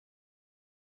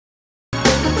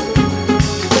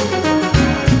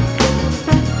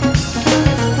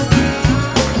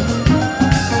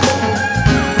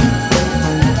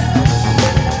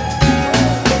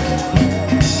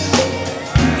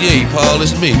Paul,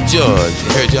 it's me, George.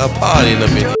 Heard y'all partying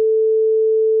up in here.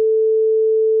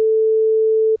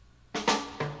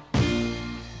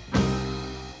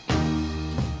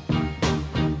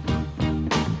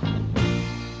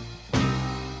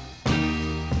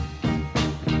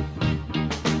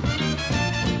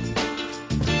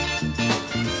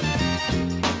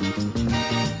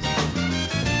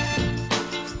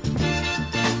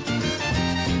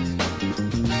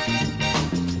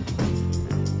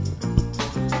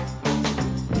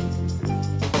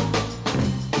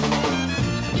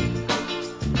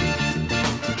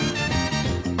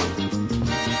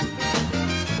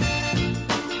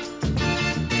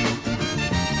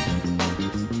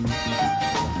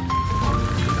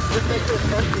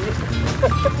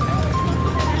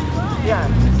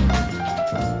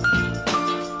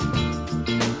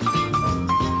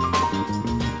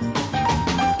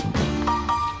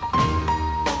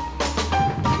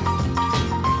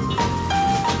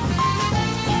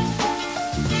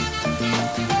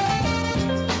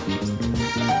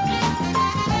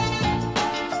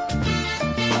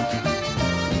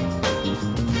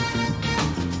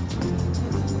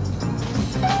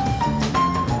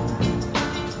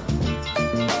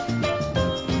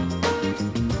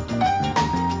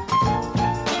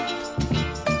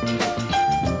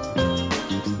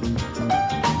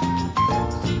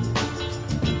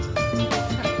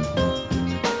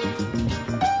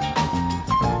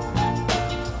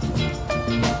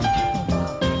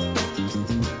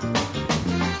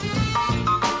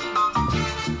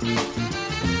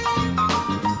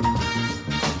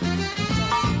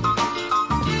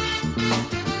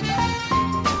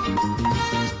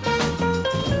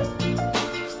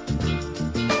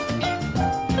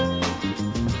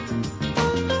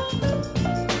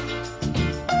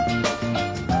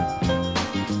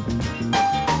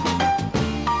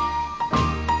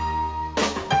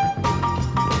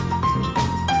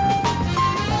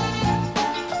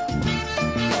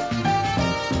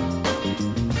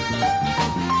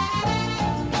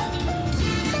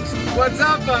 What's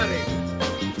up, buddy?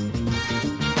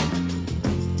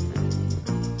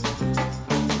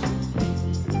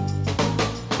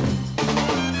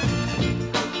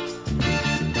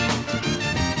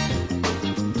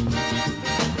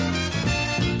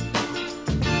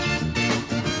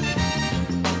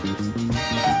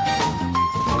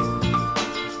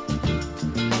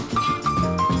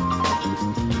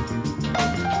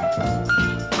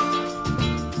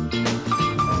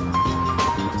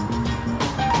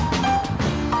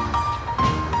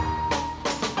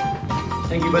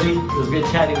 Thank you, buddy. It was good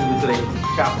chatting with you today.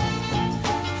 Ciao.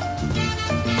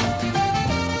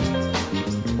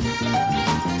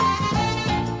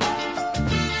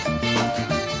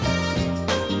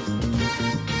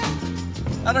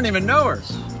 I don't even know her.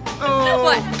 Oh.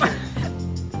 What?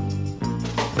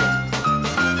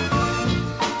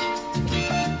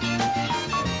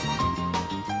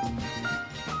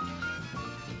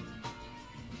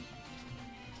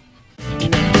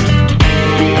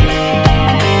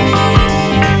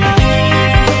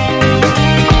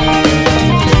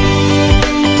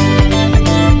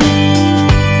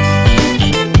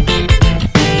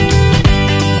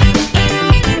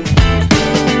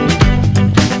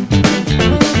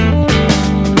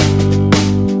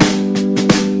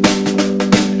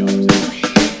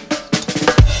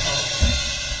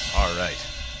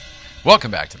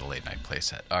 Welcome back to the Late Night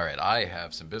Playset. All right, I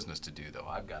have some business to do, though.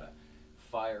 I've got to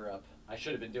fire up. I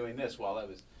should have been doing this while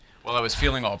I was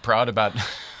feeling all proud about.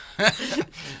 I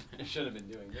should have been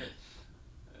doing this.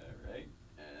 All right.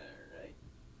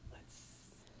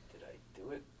 Did I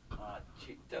do it?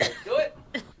 Did I do it?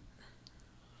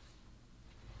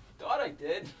 Thought I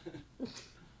did.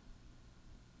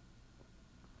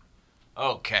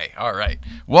 Okay, all right.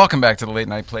 Welcome back to the Late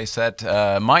Night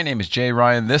Playset. My name is Jay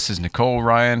Ryan. This is Nicole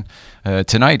Ryan.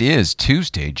 Tonight is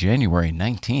Tuesday, January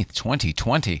 19th,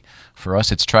 2020. For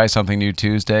us, it's Try Something New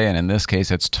Tuesday, and in this case,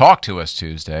 it's Talk to Us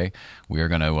Tuesday. We are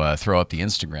going to throw up the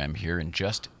Instagram here in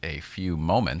just a few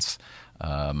moments.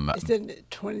 Isn't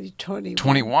it 2021?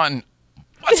 21.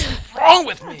 What's wrong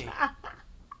with me?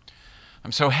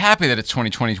 I'm so happy that it's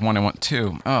 2021. I want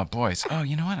two. Oh, boys. Oh,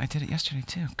 you know what? I did it yesterday,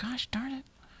 too. Gosh darn it.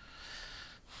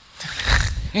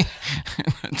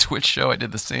 Twitch show, I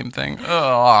did the same thing.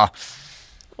 Oh,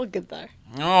 We'll get there.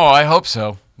 oh, I hope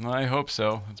so.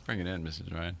 Let's bring it in,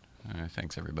 Mrs. Ryan.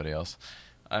 Thanks, everybody else.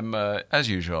 I'm, as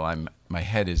usual, my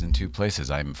head is in two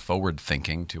places. I'm forward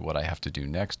thinking to what I have to do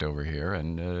next over here,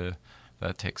 and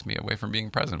that takes me away from being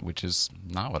present, which is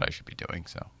not what I should be doing.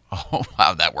 So, oh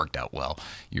wow, that worked out well.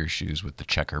 Your shoes with the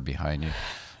checker behind you.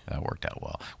 That worked out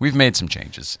well. We've made some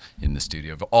changes in the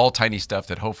studio, all tiny stuff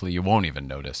that hopefully you won't even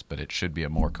notice, but it should be a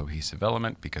more cohesive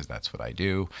element because that's what I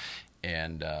do.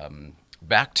 And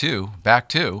back to back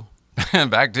to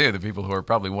the people who are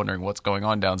probably wondering what's going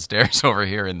on downstairs over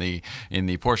here in the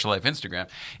Porsche Life Instagram.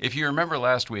 If you remember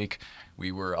last week,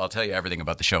 I'll tell you everything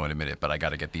about the show in a minute, but I got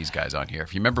to get these guys on here.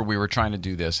 If you remember, we were trying to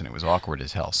do this and it was awkward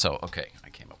as hell. So, okay, I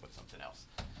came up with something else.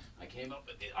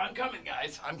 I'm coming,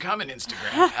 guys. I'm coming,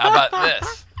 Instagram. How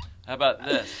about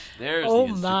this? There's the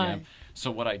Instagram. My. So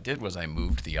what I did was I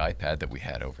moved the iPad that we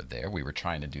had over there. We were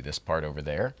trying to do this part over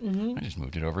there. Mm-hmm. I just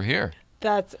moved it over here.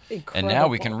 That's incredible. And now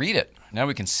we can read it. Now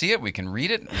we can see it. We can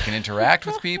read it. We can interact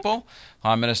with people.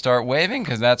 I'm going to start waving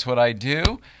because that's what I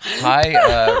do. Hi,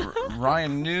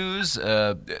 Ryan News,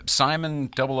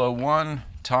 Simon 001,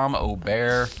 Tom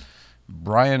O'Bear,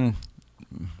 Brian.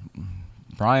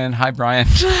 Hi, Brian.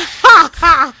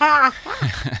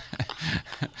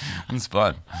 It's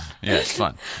fun. Yeah, it's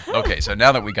fun. Okay, so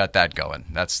now that we got that going,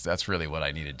 that's really what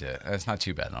I needed to. It's not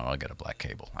too bad. No, I'll get a black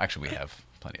cable. Actually, we have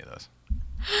plenty of those.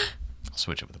 I'll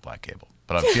switch it with a black cable.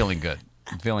 But I'm feeling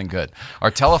good.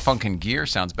 Our Telefunken gear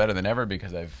sounds better than ever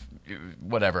because I've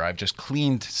just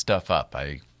cleaned stuff up.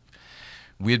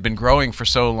 We had been growing for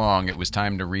so long, it was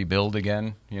time to rebuild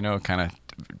again, kind of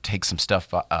take some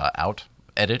stuff out,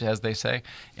 edit, as they say.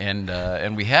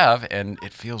 And we have, and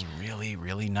it feels really,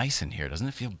 really nice in here. Doesn't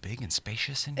it feel big and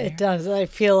spacious in here? It does. I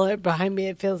feel it behind me.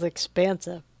 It feels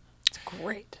expansive. It's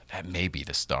great. That may be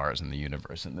the stars and the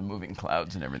universe and the moving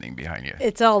clouds and everything behind you.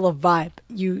 It's all a vibe.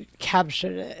 You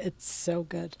captured it. It's so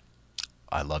good.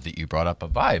 I love that you brought up a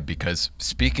vibe because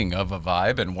speaking of a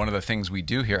vibe and one of the things we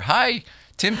do here. Hi,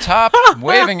 Tim Top,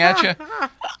 waving at you.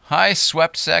 Hi,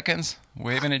 Swept Seconds,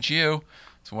 waving at you.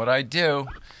 It's what I do.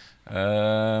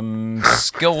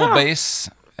 Skill Base,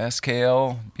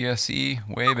 SKL, BSE,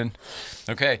 waving.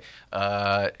 Okay,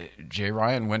 Jay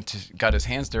Ryan got his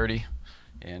hands dirty.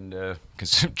 And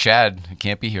because Chad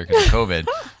can't be here because of COVID,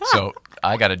 so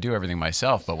I got to do everything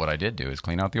myself. But what I did do is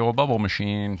clean out the old bubble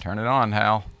machine, turn it on,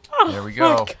 Hal. There we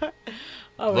go.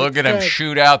 Look at him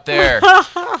shoot out there.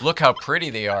 Look how pretty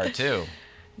they are too.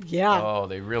 Yeah. Oh,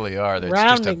 they really are. They're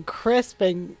round and crisp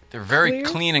and they're very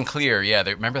clean and clear. Yeah.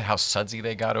 Remember how sudsy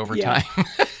they got over time?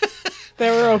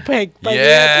 They were opaque.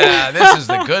 Yeah, this is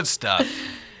the good stuff.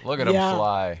 Look at them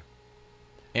fly.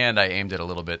 And I aimed it a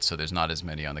little bit so there's not as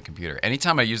many on the computer.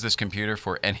 Anytime I use this computer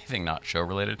for anything not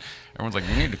show-related, everyone's like,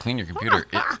 you need to clean your computer.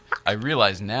 I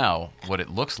realize now what it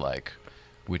looks like,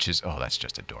 which is, that's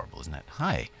just adorable, isn't it?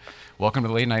 Hi. Welcome to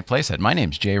the Late Night Playset. My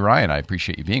name's Jay Ryan. I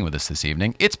appreciate you being with us this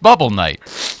evening. It's Bubble Night.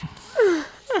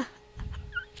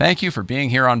 Thank you for being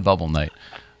here on Bubble Night.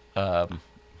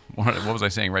 What was I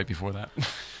saying right before that?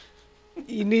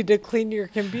 You need to clean your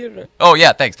computer. Oh,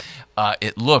 yeah, thanks.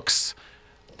 It looks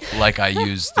like I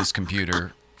use this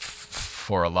computer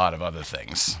for a lot of other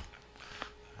things.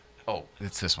 Oh,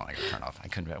 it's this one I gotta turn off. I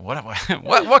couldn't.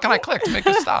 What can I click to make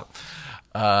this stop?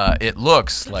 It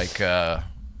looks like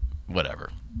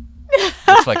whatever.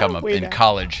 Looks like I'm in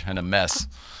college and a mess.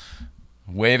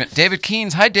 Waving. David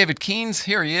Keynes. Hi, David Keynes.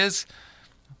 Here he is.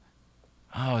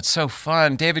 Oh, it's so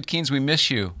fun. David Keynes, we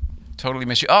miss you. Totally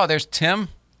miss you. Oh, there's Tim.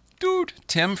 Dude.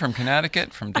 Tim from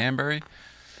Connecticut, from Danbury.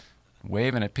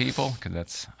 Waving at people, because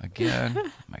that's,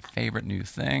 again, my favorite new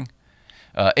thing.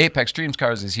 Apex Dreams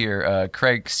Cars is here.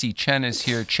 Craig C. Chen is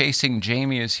here. Chasing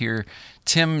Jamie is here.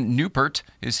 Tim Newport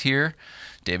is here.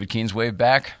 David Keynes waved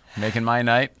back, making my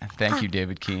night. Thank you,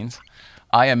 David Keynes.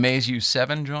 I Amaze You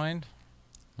 7 joined.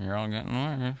 You're all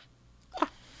getting...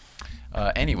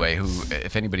 Anyway,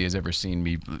 if anybody has ever seen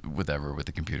me with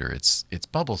the computer, it's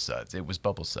Bubble Suds. It was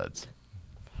Bubble Suds.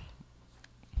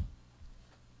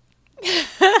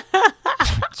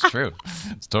 It's true.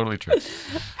 It's totally true.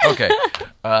 Okay.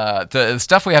 The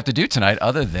stuff we have to do tonight,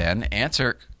 other than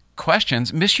answer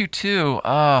questions. Miss you too.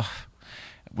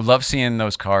 We love seeing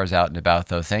those cars out and about,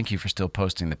 though. Thank you for still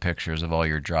posting the pictures of all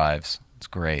your drives. It's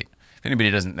great. If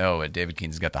anybody doesn't know, David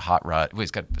Keynes has got the hot rod. Well,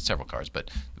 he's got several cars, but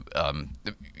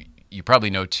you probably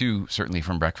know two, certainly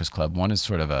from Breakfast Club. One is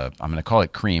sort of I'm going to call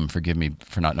it cream. Forgive me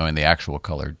for not knowing the actual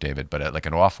color, David, but like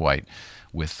an off-white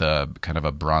with kind of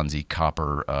a bronzy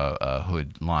copper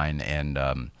hood line, and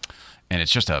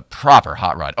it's just a proper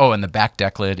hot rod. Oh, and the back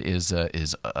deck lid is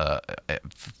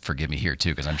forgive me here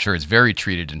too, because I'm sure it's very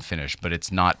treated and finished, but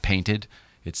it's not painted.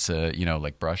 It's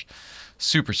like brushed.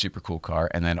 Super, super cool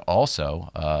car. And then also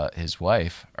his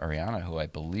wife, Ariana, who I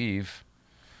believe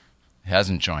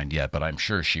hasn't joined yet, but I'm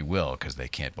sure she will because they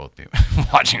can't both be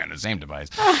watching on the same device.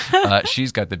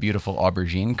 She's got the beautiful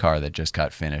aubergine car that just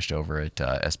got finished over at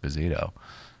Esposito.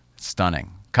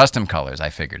 Stunning. Custom colors. I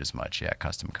figured as much. Yeah,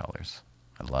 custom colors.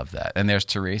 I love that. And there's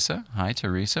Teresa. Hi,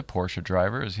 Teresa. Porsche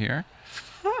driver is here.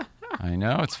 I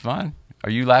know, it's fun. Are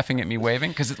you laughing at me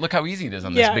waving? Because look how easy it is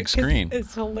on this big 'cause screen.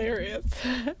 It's hilarious.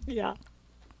 Yeah.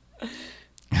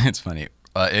 It's funny.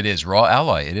 It is raw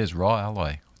alloy. It is raw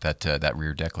alloy. That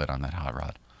rear deck lid on that hot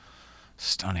rod.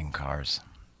 Stunning cars.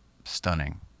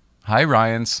 Stunning. Hi,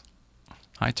 Ryans.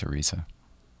 Hi, Teresa.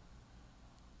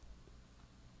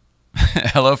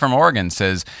 Hello from Oregon,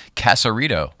 says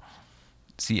Casserito.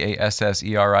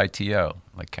 Casserito.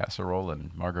 Like casserole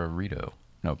and margarito.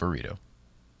 No, burrito.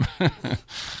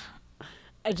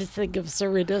 I just think of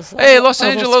Cerritos. Hey, Los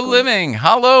Angelo Living.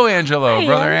 Hello, Angelo. Hey,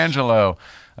 Brother Ash. Angelo.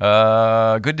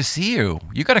 Good to see you.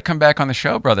 You got to come back on the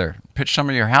show, brother. Pitch some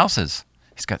of your houses.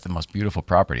 He's got the most beautiful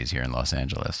properties here in Los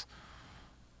Angeles.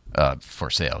 For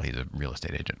sale. He's a real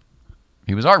estate agent.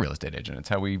 He was our real estate agent. It's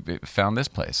how we found this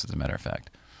place, as a matter of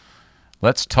fact.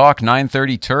 Let's talk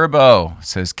 930 Turbo,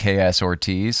 says KS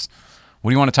Ortiz. What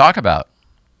do you want to talk about?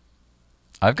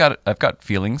 I've got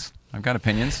feelings. I've got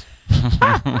opinions.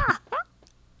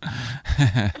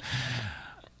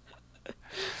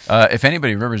 If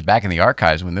anybody remembers back in the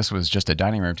archives when this was just a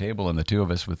dining room table and the two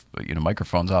of us with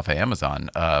microphones off of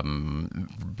Amazon,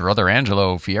 Brother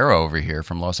Angelo Fierro over here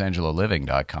from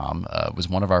LosAngeloLiving.com was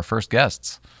one of our first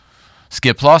guests.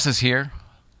 Skip Ploss is here.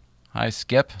 Hi,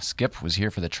 Skip. Skip was here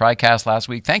for the TriCast last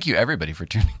week. Thank you, everybody, for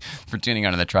tuning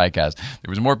on to the TriCast. There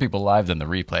was more people live than the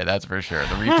replay, that's for sure.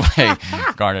 The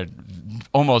replay garnered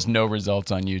almost no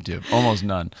results on YouTube, almost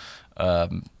none.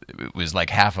 It was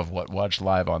like half of what watched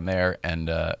live on there, and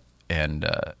the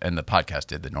podcast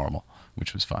did the normal,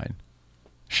 which was fine.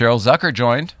 Cheryl Zucker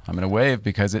joined. I'm going to wave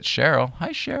because it's Cheryl. Hi,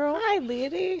 Cheryl. Hi,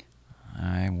 lady.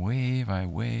 I wave.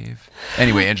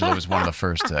 Anyway, Angelo was one of the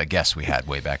first guests we had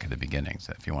way back at the beginning.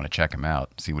 So if you want to check him out,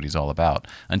 see what he's all about,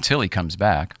 until he comes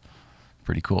back.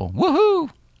 Pretty cool. Woohoo!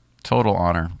 Total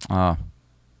honor.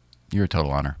 You're a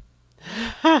total honor.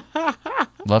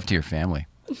 Love to your family.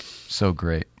 So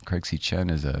great. Craig C. Chen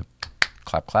is a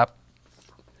clap.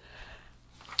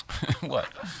 What?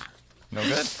 No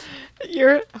good?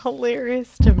 You're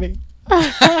hilarious to me.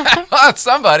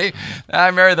 Somebody. I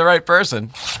married the right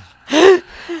person.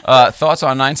 Thoughts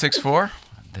on 964?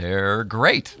 They're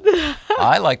great.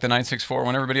 I like the 964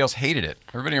 when everybody else hated it.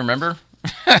 Everybody remember?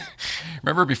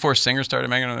 Remember before Singer started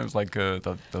making it? It was like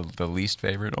the least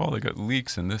favorite. Oh, they got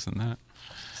leaks and this and that.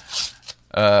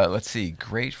 Let's see.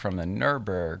 Great from the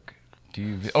Nürburg.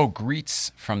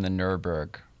 Greets from the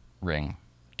Nürburg Ring.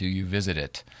 Do you visit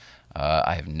it?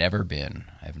 I have never been.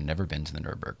 I've never been to the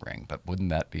Nürburgring, but wouldn't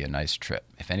that be a nice trip?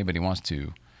 If anybody wants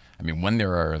to, when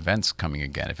there are events coming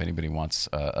again, if anybody wants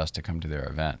us to come to their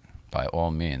event, by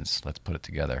all means, let's put it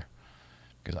together,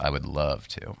 because I would love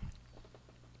to.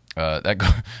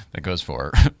 That goes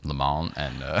for Le Mans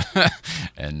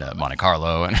and Monte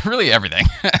Carlo and really everything.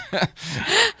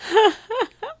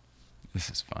 This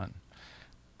is fun.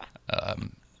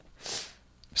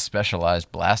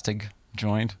 Specialized Blastig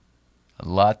joined.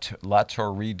 La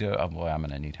Torrida. Oh boy, I'm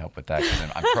going to need help with that because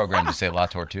I'm programmed to say La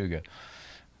Tortuga.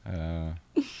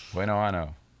 Bueno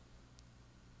ano.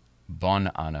 Bon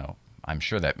ano. I'm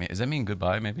sure does that mean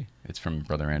goodbye, maybe? It's from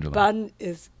Brother Angelo. Bun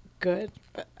is good,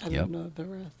 but I don't know the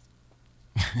rest.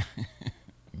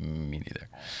 Me neither.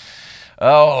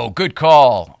 Oh, good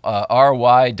call.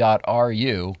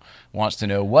 ry.ru wants to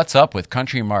know, what's up with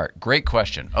Country Mart? Great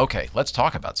question. Okay, let's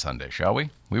talk about Sunday, shall we?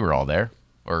 We were all there.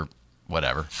 Or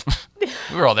whatever.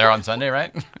 We were all there on Sunday,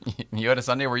 right? You had a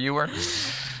Sunday where you were?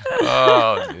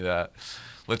 Oh, do that.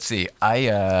 Let's see.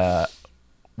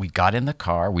 We got in the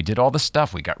car. We did all the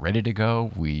stuff. We got ready to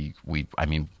go.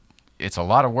 It's a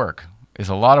lot of work. It's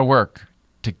a lot of work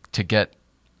to get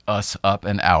us up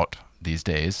and out these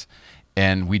days.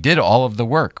 And we did all of the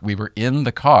work. We were in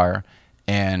the car,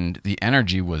 and the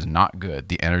energy was not good.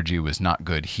 The energy was not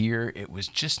good here. It was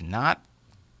just not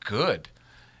good.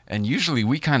 And usually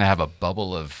we kind of have a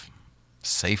bubble of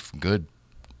safe, good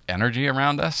energy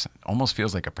around us. It almost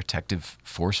feels like a protective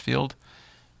force field.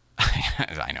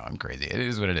 I know, I'm crazy. It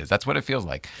is what it is. That's what it feels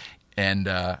like. And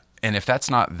if that's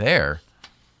not there,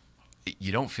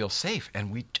 you don't feel safe.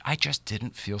 And I just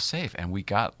didn't feel safe. And we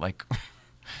got like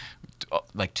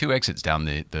 2 exits down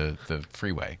the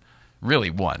freeway. Really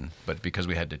one, but because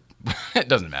we had to, it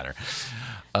doesn't matter.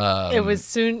 It was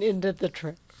soon into the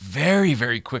trip. Very,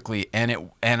 very quickly, and it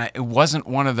wasn't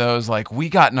one of those like we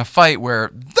got in a fight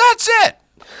where that's it.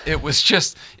 It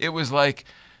was like,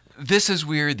 this is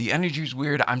weird. The energy's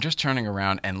weird. I'm just turning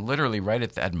around, and literally right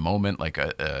at that moment, like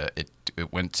it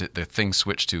went to the thing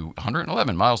switched to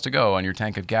 111 miles to go on your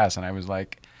tank of gas, and I was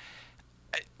like,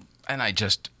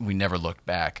 we never looked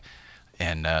back,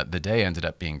 and the day ended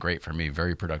up being great for me,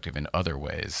 very productive in other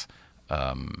ways.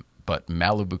 But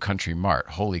Malibu Country Mart,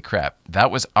 holy crap,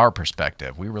 that was our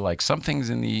perspective. We were like, something's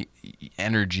in the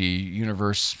energy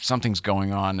universe, something's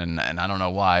going on, and I don't know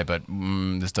why, but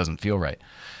this doesn't feel right.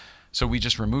 So we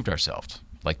just removed ourselves.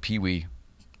 Like Pee-wee,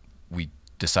 we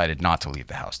decided not to leave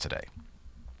the house today.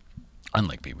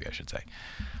 Unlike Pee-wee, I should say.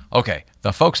 Okay,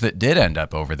 the folks that did end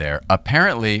up over there,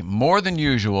 apparently more than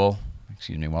usual,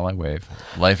 excuse me while I wave,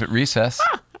 life at recess,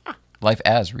 life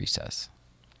as recess.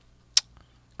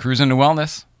 Cruising to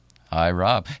wellness. Hi,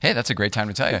 Rob. Hey, that's a great time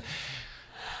to tell you.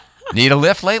 Need a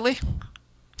lift lately?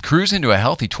 Cruise into a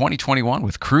healthy 2021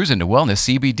 with Cruise into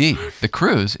Wellness CBD. The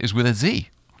cruise is with a Z.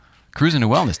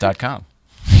 CruiseIntoWellness.com.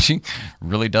 She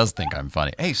really does think I'm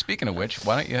funny. Hey, speaking of which,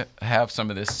 why don't you have some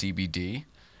of this CBD?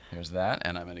 Here's that,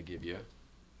 and I'm going to give you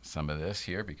some of this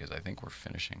here because I think we're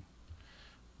finishing.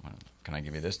 Can I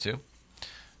give you this too?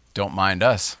 Don't mind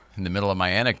us. In the middle of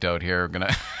my anecdote here, we're going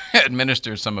to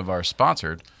administer some of our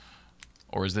sponsored.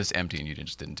 Or is this empty and you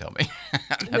just didn't tell me?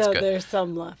 That's no, good. There's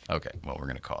some left. Okay, well, we're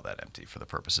going to call that empty for the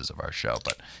purposes of our show.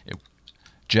 But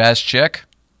Jazz Chick.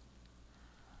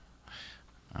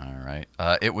 All right.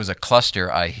 It was a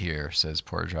cluster, I hear, says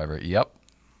poor driver. Yep.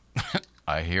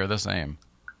 I hear the same.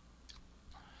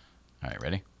 All right,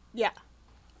 ready? Yeah.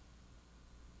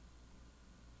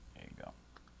 There you go.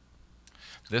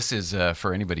 This is,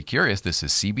 for anybody curious, this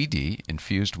is CBD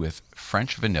infused with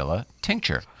French vanilla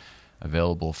tincture.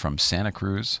 Available from Santa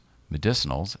Cruz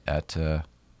Medicinals at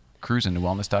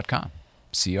cruiseintoWellness.com.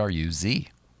 C-R-U-Z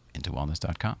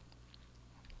intowellness.com.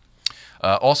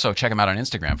 Also, check them out on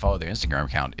Instagram. Follow their Instagram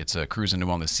account. It's Cruise Into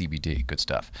Wellness CBD. Good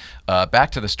stuff.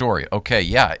 Back to the story. Okay,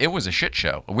 yeah, it was a shit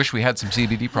show. I wish we had some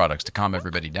CBD products to calm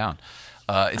everybody down.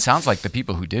 It sounds like the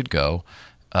people who did go,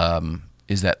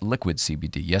 is that liquid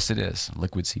CBD? Yes, it is.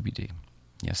 Liquid CBD.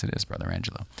 Yes, it is, Brother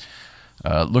Angelo.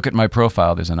 Look at my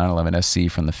profile. There's a 911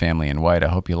 SC from the family in white. I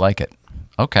hope you like it.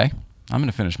 Okay. I'm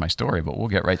going to finish my story, but we'll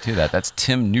get right to that. That's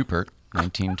Tim Newport,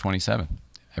 1927.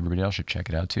 Everybody else should check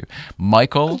it out, too.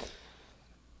 Michael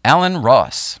Allen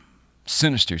Ross,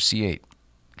 Sinister C8,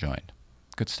 joined.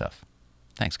 Good stuff.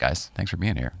 Thanks, guys. Thanks for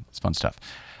being here. It's fun stuff.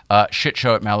 Shit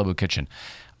show at Malibu Kitchen.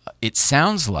 It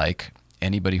sounds like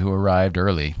anybody who arrived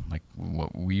early, like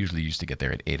what we usually used to get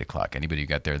there at 8 o'clock, anybody who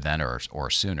got there then or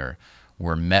sooner,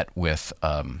 were met with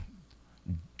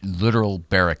literal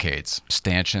barricades,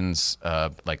 stanchions.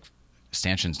 Like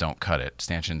stanchions don't cut it.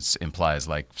 Stanchions implies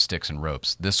like sticks and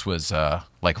ropes. This was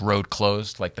like road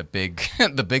closed, like the big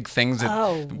the big things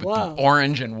that, with the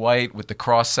orange and white with the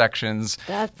cross sections.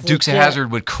 That's Dukes of legit.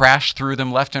 Hazzard would crash through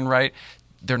them left and right.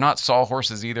 They're not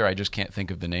sawhorses either. I just can't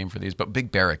think of the name for these, but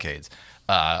big barricades.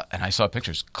 And I saw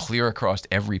pictures clear across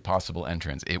every possible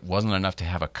entrance. It wasn't enough to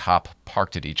have a cop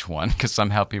parked at each one because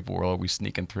somehow people were always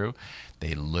sneaking through.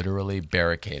 They literally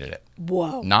barricaded it.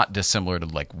 Whoa. Not dissimilar to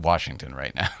like Washington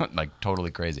right now, like totally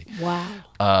crazy. Wow.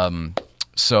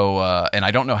 And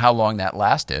I don't know how long that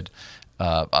lasted.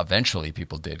 Eventually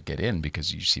people did get in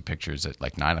because you see pictures at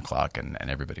like 9 o'clock and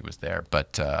everybody was there.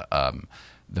 But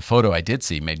the photo I did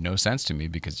see made no sense to me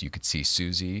because you could see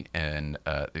Susie and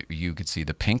you could see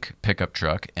the pink pickup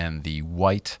truck and the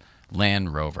white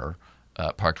Land Rover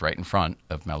parked right in front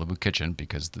of Malibu Kitchen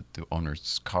because the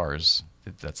owner's cars,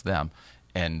 that's them,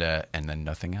 and then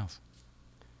nothing else.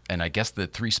 And I guess the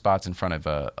 3 spots in front of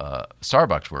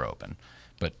Starbucks were open,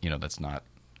 but that's not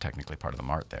technically part of the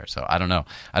mart there. So I don't know.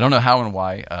 I don't know how and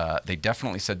why. They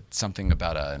definitely said something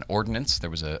about an ordinance. There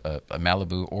was a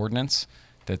Malibu ordinance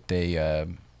that they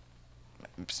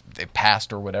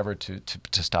passed or whatever to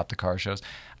stop the car shows.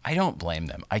 I don't blame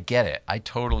them. I get it. I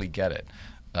totally get it.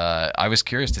 I was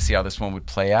curious to see how this one would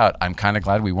play out. I'm kind of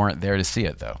glad we weren't there to see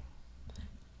it, though.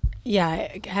 Yeah,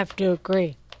 I have to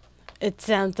agree. It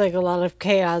sounds like a lot of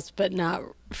chaos, but not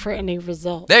for any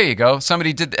result. There you go.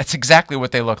 Somebody did. That's exactly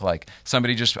what they look like.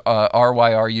 Somebody just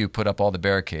RYRU put up all the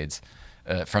barricades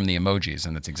from the emojis,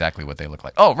 and that's exactly what they look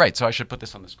like. Oh, right. So I should put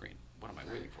this on the screen. What am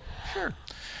I waiting for? Sure.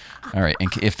 All right.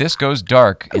 And if this goes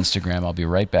dark, Instagram, I'll be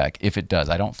right back. If it does,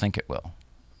 I don't think it will.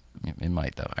 It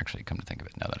might, though, actually, come to think of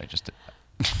it, now that I just did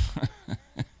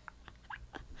that.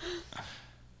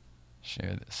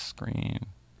 Share this screen.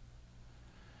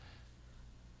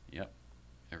 Yep.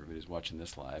 Everybody's watching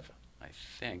this live. I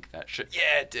think that should...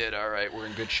 Yeah, it did. All right. We're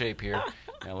in good shape here.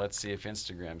 Now let's see if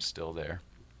Instagram's still there.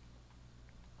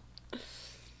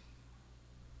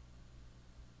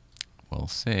 We'll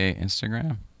see.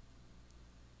 Instagram.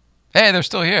 Hey, they're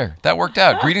still here. That worked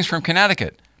out. Greetings from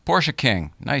Connecticut. Porsche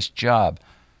King. Nice job.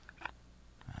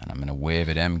 And I'm going to wave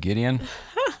at M. Gideon.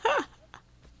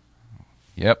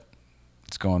 Yep.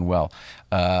 It's going well.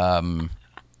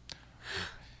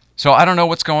 So I don't know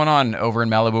what's going on over in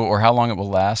Malibu or how long it will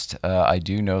last. I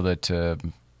do know that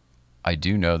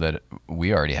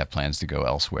we already have plans to go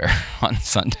elsewhere on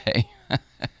Sunday.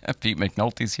 Pete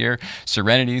McNulty's here.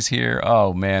 Serenity's here.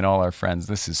 Oh, man, all our friends.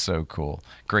 This is so cool.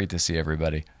 Great to see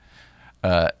everybody.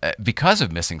 Because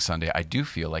of missing Sunday, I do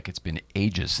feel like it's been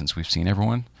ages since we've seen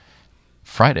everyone.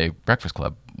 Friday, Breakfast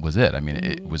Club was it. I mean,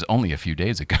 it was only a few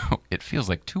days ago. It feels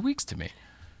like 2 weeks to me.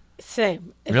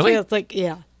 Same. It Really? feels like,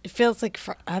 yeah. It feels like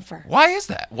forever. Why is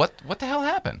that? What the hell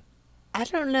happened? I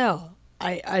don't know.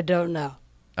 I don't know.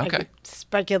 Okay. I could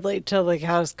speculate till the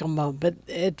cows come home, but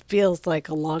it feels like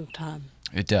a long time.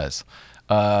 It does.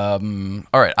 All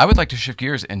right, I would like to shift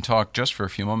gears and talk just for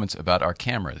a few moments about our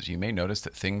cameras. You may notice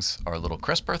that things are a little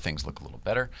crisper, things look a little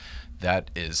better. That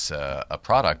is a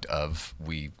product of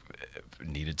we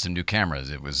needed some new cameras.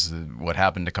 It was what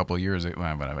happened a couple of years ago,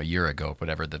 a year ago,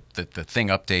 whatever. The thing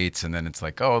updates, and then it's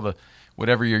like, oh,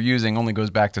 whatever you're using only goes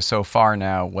back to so far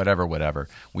now, whatever.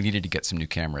 We needed to get some new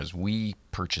cameras. We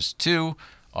purchased 2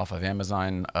 off of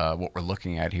Amazon. What we're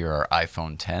looking at here are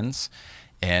iPhone 10s.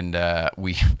 And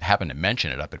we happened to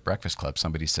mention it up at Breakfast Club.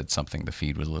 Somebody said something, the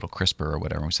feed was a little crisper or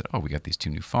whatever. And we said, oh, we got these 2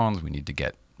 new phones. We need to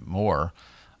get more,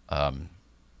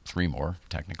 3 more,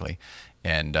 technically.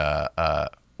 And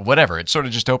whatever. It sort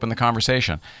of just opened the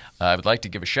conversation. I would like to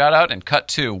give a shout out and cut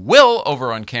to Will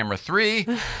over on camera 3.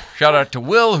 Shout out to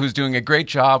Will, who's doing a great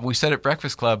job. We said at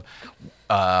Breakfast Club,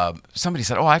 somebody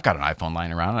said, oh, I've got an iPhone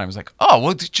lying around. And I was like, oh,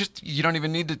 well, just you don't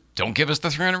even need to, don't give us the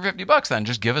 $350 then.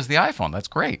 Just give us the iPhone. That's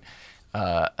great.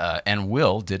 And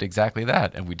Will did exactly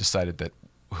that. And we decided that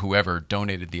whoever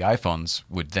donated the iPhones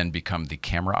would then become the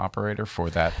camera operator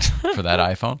for that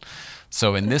iPhone.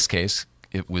 So in this case,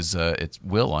 it's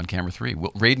Will on camera 3.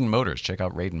 Raiden Motors. Check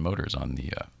out Raiden Motors on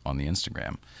the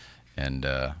Instagram, and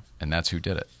that's who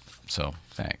did it. So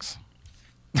thanks.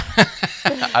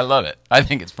 I love it. I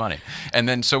think it's funny. And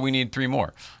then so we need 3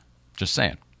 more. Just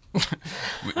saying.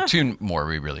 2 more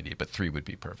we really need, but 3 would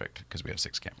be perfect because we have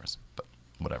 6 cameras. But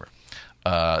whatever.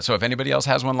 So if anybody else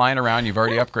has one lying around, you've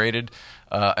already upgraded.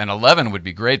 An 11 would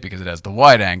be great because it has the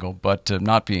wide angle, but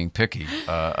not being picky,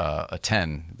 a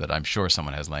 10 that I'm sure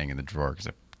someone has laying in the drawer because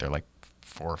they're like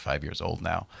 4 or 5 years old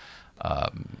now.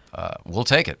 We'll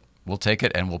take it. We'll take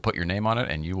it, and we'll put your name on it,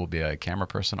 and you will be a camera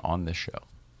person on this show.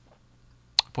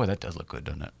 Boy, that does look good,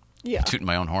 doesn't it? Yeah. I'm tooting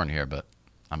my own horn here, but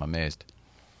I'm amazed.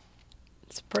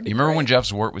 It's pretty You remember great. when Jeff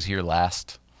Zwart was here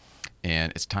last?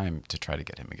 And it's time to try to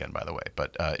get him again, by the way.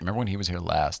 But remember when he was here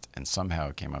last, and somehow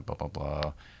it came out blah, blah,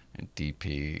 blah, and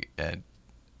DP, and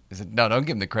he said, no, don't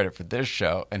give him the credit for this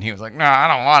show. And he was like, no, I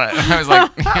don't want it. And I was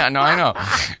like, yeah, no, I know.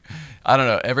 I don't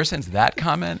know. Ever since that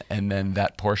comment, and then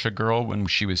that Porsche girl when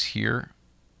she was here,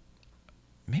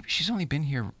 maybe she's only been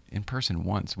here in person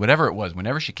once. Whatever it was,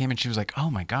 whenever she came in, she was like,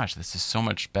 oh my gosh, this is so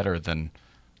much better than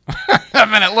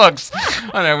it looks.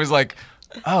 And I was like,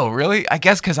 oh, really? I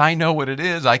guess because I know what it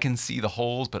is. I can see the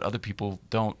holes, but other people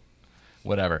don't.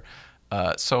 Whatever.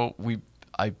 So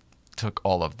I took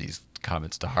all of these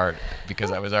comments to heart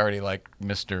because I was already like,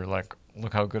 Mr. Like,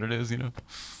 look how good it is, you know?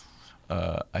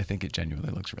 I think it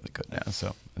genuinely looks really good now.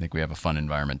 So I think we have a fun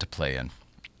environment to play in.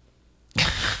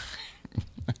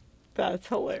 That's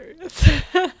hilarious.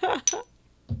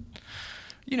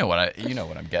 You know what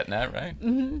I'm getting at, right?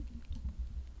 Mm-hmm.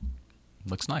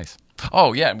 Looks nice.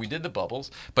 Oh yeah, and we did the bubbles,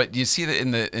 but you see that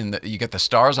in the you get the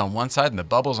stars on one side and the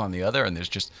bubbles on the other, and there's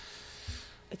just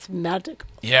It's magical.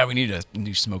 yeah, we need a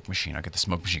new smoke machine. I'll get the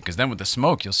smoke machine because then with the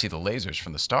smoke you'll see the lasers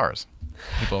from the stars.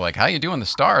 People are like, "How you doing the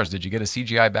stars? Did you get a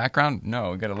CGI background?"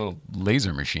 No, we got a little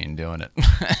laser machine doing it.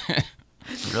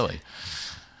 Really.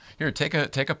 Here, take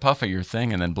a puff of your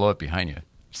thing and then blow it behind you.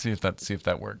 See if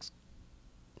that works.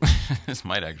 This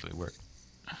might actually work.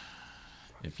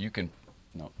 If you can.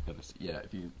 No, yeah,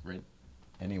 if you right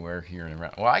anywhere here and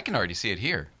around. Well, I can already see it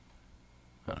here.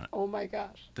 Oh my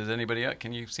gosh. Does anybody else?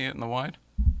 Can you see it in the wide?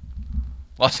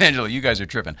 Los Angeles, you guys are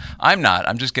tripping. I'm not.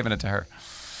 I'm just giving it to her.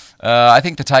 I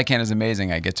think the Taycan is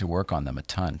amazing. I get to work on them a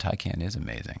ton. Taycan is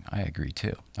amazing. I agree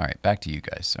too. All right, back to you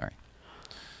guys. Sorry.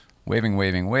 Waving,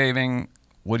 waving, waving.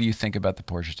 What do you think about the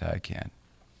Porsche Taycan?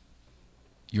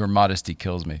 Your modesty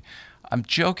kills me. I'm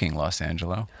joking, Los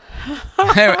Angeles.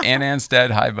 Ann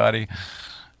Anstead, hi, buddy.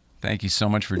 Thank you so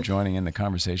much for joining in the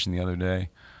conversation the other day.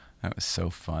 That was so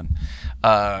fun.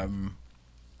 Yeah,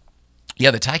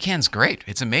 the Taycan's great.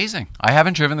 It's amazing. I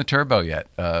haven't driven the turbo yet,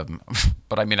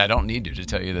 but I mean, I don't need to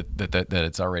tell you that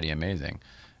it's already amazing.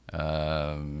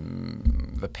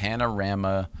 The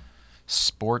Panorama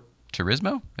Sport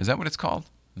Turismo, is that what it's called?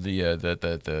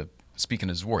 The speaking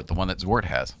of Zwart, the one that Zwart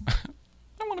has.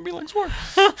 I want to be like Zwart.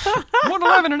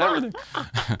 111 and everything.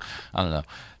 I don't know.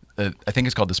 I think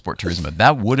it's called the Sport Turismo.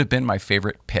 That would have been my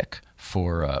favorite pick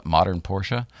for modern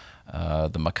Porsche.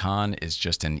 The Macan is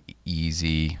just an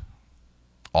easy,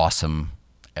 awesome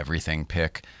everything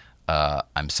pick.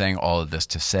 I'm saying all of this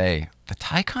to say the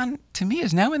Taycan, to me,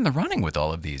 is now in the running with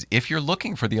all of these. If you're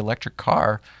looking for the electric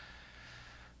car,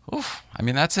 I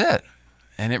mean, that's it.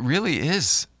 And it really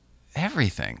is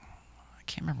everything. I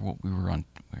can't remember what we were on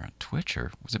Twitch,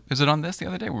 or was it on this the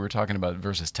other day? We were talking about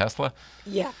versus Tesla.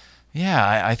 Yeah.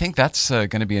 Yeah, I think that's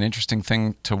going to be an interesting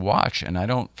thing to watch, and I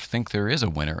don't think there is a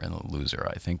winner and a loser.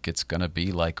 I think it's going to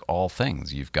be like all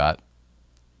things. You've got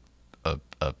a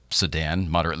sedan,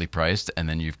 moderately priced, and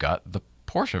then you've got the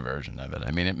Porsche version of it.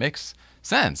 I mean, it makes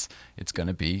sense. It's going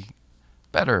to be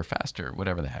better, faster,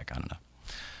 whatever the heck. I don't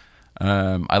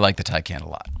know. I like the Taycan a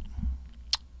lot.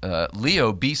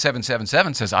 Leo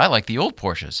B777 says, I like the old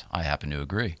Porsches. I happen to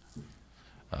agree.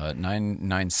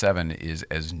 997 is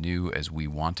as new as we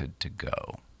wanted to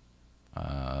go.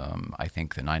 I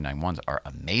think the 991s are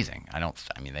amazing. I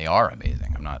mean, they are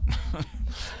amazing. I'm not...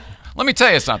 Let me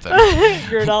tell you something.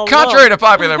 Contrary to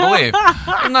popular belief,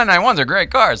 991s are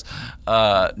great cars.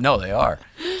 No, they are.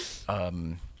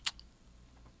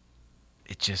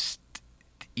 It just...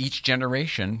 Each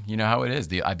generation, you know how it is.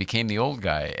 I became the old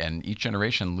guy, and each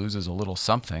generation loses a little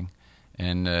something.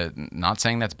 And not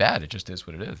saying that's bad. It just is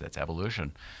what it is. That's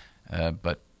evolution.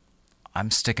 But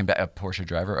I'm sticking back. A Porsche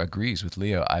driver agrees with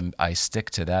Leo. I stick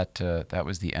to that. That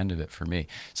was the end of it for me.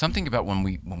 Something about when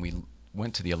we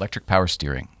went to the electric power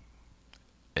steering,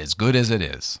 as good as it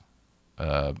is.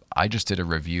 I just did a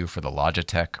review for the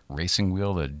Logitech racing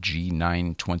wheel, the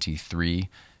G923.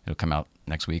 It'll come out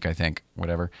next week, I think.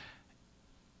 Whatever.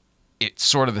 It's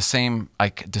sort of the same. I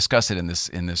discuss it in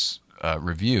this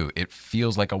review. It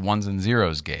feels like a ones and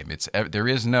zeros game. There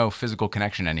is no physical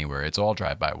connection anywhere. It's all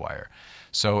drive-by-wire.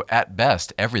 So at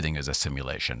best, everything is a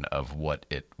simulation of what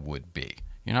it would be.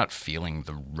 You're not feeling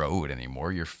the road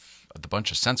anymore. The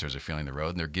bunch of sensors are feeling the road,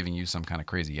 and they're giving you some kind of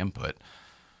crazy input.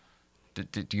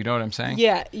 Do you know what I'm saying?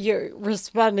 Yeah, you're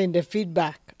responding to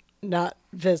feedback, not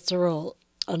visceral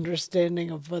understanding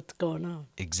of what's going on.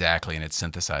 Exactly, and it's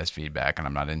synthesized feedback, and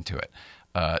I'm not into it.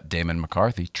 Damon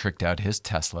McCarthy tricked out his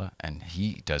Tesla, and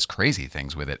he does crazy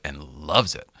things with it and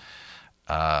loves it.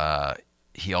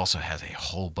 He also has a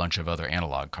whole bunch of other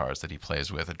analog cars that he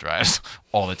plays with and drives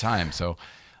all the time. So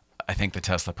I think the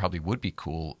Tesla probably would be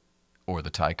cool, or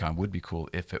the Taycan would be cool,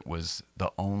 if it was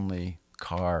the only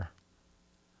car.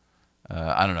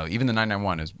 I don't know. Even the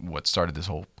 991 is what started this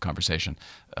whole conversation.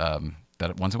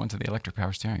 That once it went to the electric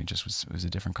power steering, it was a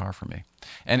different car for me.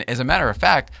 And as a matter of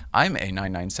fact, I'm a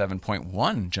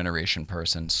 997.1 generation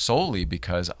person solely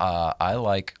because I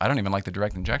don't even like the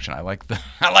direct injection. I like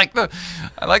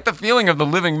the feeling of the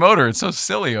living motor. It's so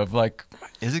silly. Of like,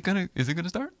 is it gonna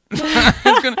start?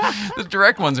 The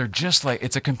direct ones are just like,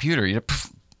 it's a computer. You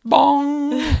pff,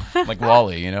 bong, like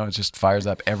Wall-E. You know, it just fires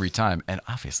up every time. And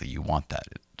obviously, you want that.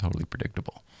 It's totally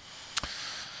predictable.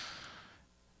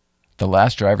 The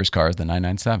last driver's car is the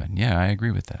 997. Yeah, I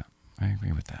agree with that.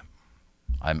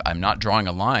 I'm not drawing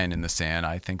a line in the sand.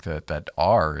 I think that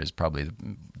R is probably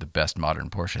the best modern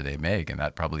Porsche they make, and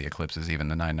that probably eclipses even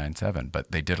the 997.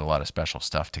 But they did a lot of special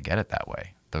stuff to get it that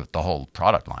way. The whole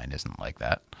product line isn't like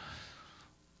that.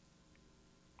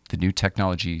 The new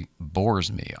technology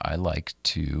bores me. I like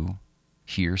to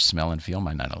hear, smell, and feel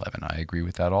my 911. I agree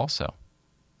with that also.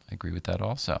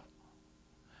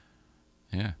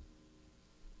 Yeah.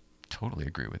 Totally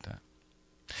agree with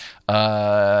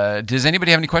that. Does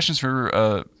anybody have any questions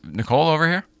for Nicole over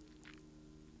here?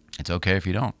 It's okay if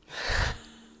you don't.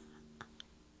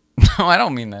 No, I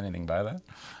don't mean anything by that.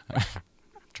 I'm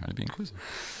trying to be inclusive.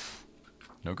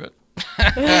 No good.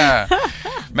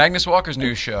 Magnus Walker's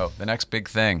new show, The Next Big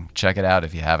Thing. Check it out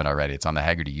if you haven't already. It's on the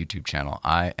Haggerty YouTube channel.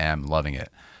 I am loving it.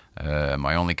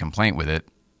 My only complaint with it,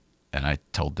 and I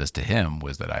told this to him,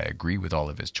 was that I agree with all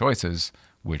of his choices,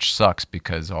 which sucks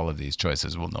because all of these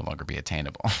choices will no longer be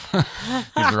attainable. These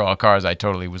are all cars I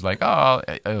totally was like, oh,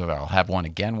 I'll have one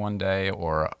again one day,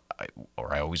 or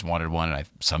I always wanted one, and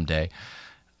someday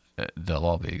they'll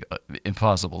all be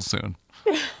impossible soon.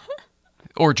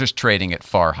 Or just trading at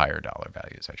far higher dollar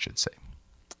values, I should say.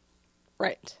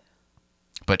 Right.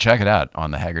 But check it out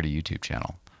on the Haggerty YouTube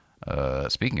channel.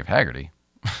 Speaking of Haggerty,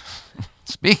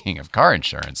 speaking of car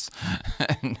insurance,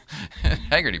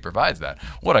 Haggerty provides that.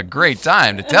 What a great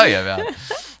time to tell you about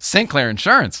Sinclair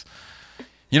Insurance.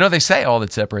 You know, they say all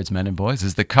that separates men and boys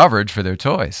is the coverage for their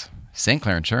toys.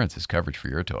 Sinclair Insurance is coverage for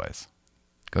your toys.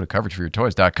 Go to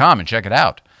coverageforyourtoys.com and check it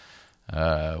out.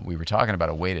 We were talking about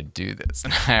a way to do this,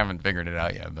 and I haven't figured it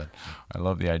out yet, but I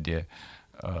love the idea.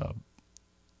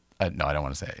 No, I don't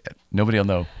want to say it yet. Nobody will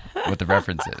know what the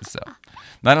reference is. So,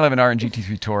 911R and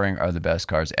GT3 Touring are the best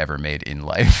cars ever made in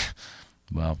life.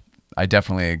 Well, I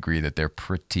definitely agree that they're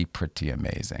pretty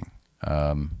amazing.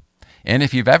 And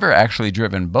if you've ever actually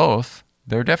driven both,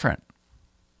 they're different.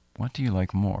 What do you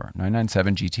like more?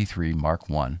 997 GT3 Mark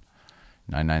 1,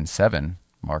 997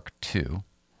 Mark 2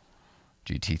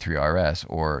 GT3 RS,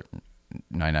 or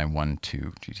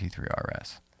 9912 GT3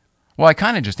 RS? Well, I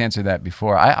kind of just answered that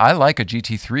before. I like a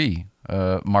GT3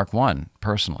 Mark 1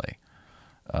 personally.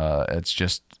 It's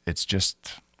just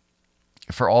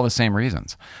for all the same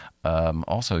reasons.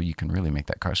 Also, you can really make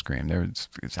that car scream.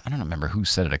 I don't remember who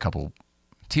said it. A couple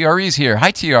TRE's here.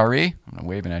 Hi, TRE. I'm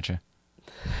waving at you.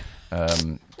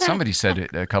 Somebody said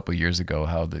it a couple years ago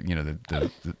how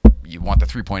you want the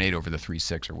 3.8 over the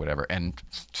 3.6 or whatever, and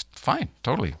fine,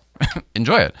 totally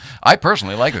enjoy it. I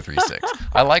personally like the 3.6.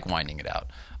 I like winding it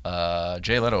out.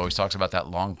 Jay Leno always talks about that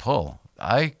long pull.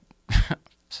 I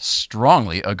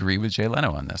strongly agree with Jay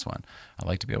Leno on this one. I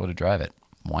like to be able to drive it,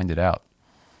 wind it out.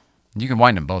 You can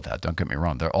wind them both out, don't get me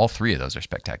wrong. All three of those are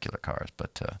spectacular cars,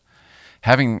 but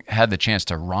having had the chance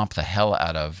to romp the hell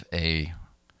out of the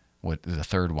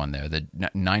third one there, the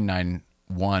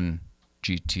 991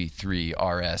 GT3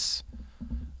 RS,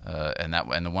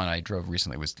 and the one I drove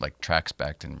recently was like track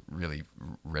spec'd and really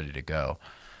ready to go.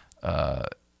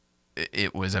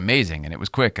 It was amazing, and it was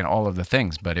quick and all of the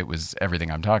things, but it was everything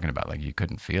I'm talking about. Like, you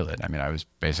couldn't feel it. I mean, I was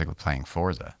basically playing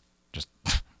Forza, just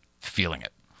feeling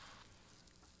it.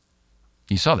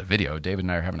 You saw the video. David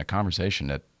and I are having a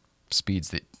conversation at speeds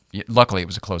that, luckily it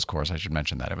was a closed course. I should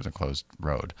mention that. It was a closed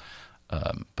road.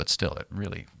 But still, it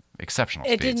really exceptional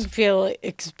speeds. It didn't feel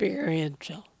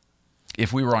experiential.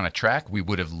 If we were on a track, we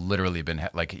would have literally been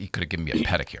like, he could have given me a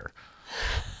pedicure.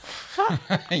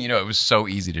 It was so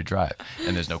easy to drive,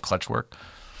 and there's no clutch work.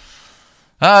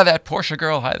 That Porsche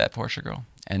girl. Hi, that Porsche girl.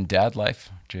 And Dad Life,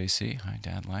 JC. Hi,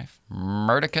 Dad Life.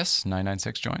 Murticus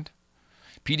 996 joined.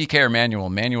 PDK or manual?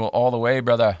 Manual all the way,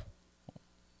 brother.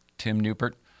 Tim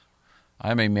Newport.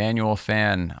 I'm a manual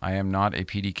fan. I am not a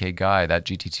PDK guy. That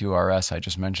GT2 RS I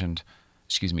just mentioned,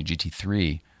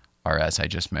 GT3 RS I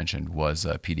just mentioned was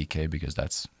PDK because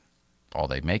that's all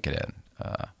they make it in.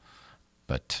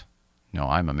 But no,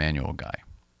 I'm a manual guy.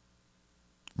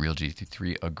 Real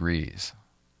GT3 agrees.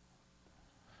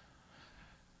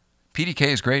 PDK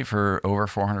is great for over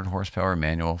 400 horsepower,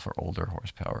 manual for older,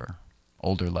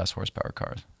 less horsepower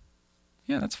cars.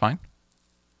 Yeah, that's fine.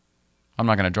 I'm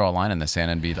not going to draw a line in the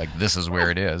sand and be like, this is where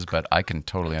it is, but I can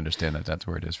totally understand that that's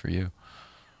where it is for you.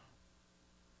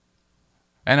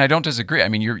 And I don't disagree. I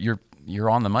mean, you're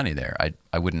on the money there.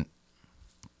 I wouldn't.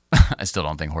 I still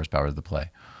don't think horsepower is the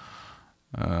play.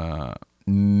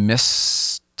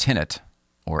 Miss Stinnett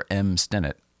or M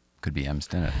Stinnett, could be M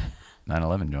Stinnett.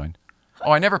 911 joined.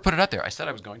 Oh, I never put it up there. I said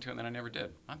I was going to, and then I never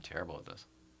did. I'm terrible at this.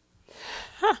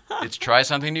 It's Try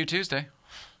Something New Tuesday.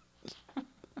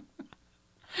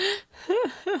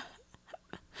 Oh,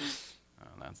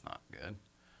 that's not good.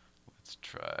 Let's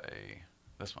try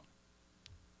this one.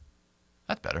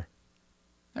 That's better.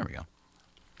 There we go.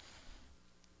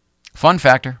 Fun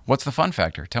factor. What's the fun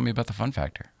factor? Tell me about the fun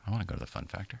factor. I want to go to the fun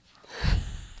factor.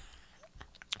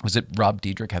 Was it Rob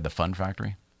Diedrich had the fun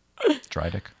factory?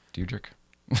 Drydick? Diedrich?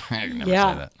 I can never say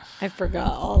that. I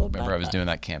forgot all about that. Remember I was doing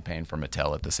that campaign for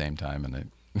Mattel at the same time,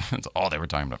 and that's all they were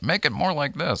talking about. Make it more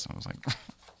like this. I was like,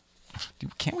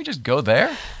 dude, can't we just go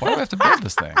there? Why do we have to build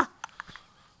this thing? Let's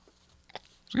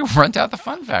go rent out the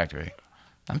fun factory.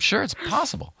 I'm sure it's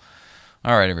possible.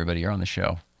 All right, everybody, you're on the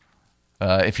show.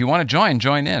 If you want to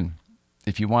join in.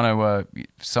 If you want to,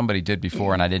 somebody did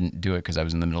before, and I didn't do it because I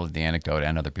was in the middle of the anecdote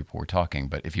and other people were talking.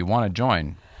 But if you want to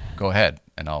join, go ahead,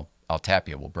 and I'll tap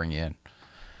you. We'll bring you in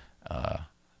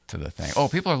to the thing. Oh,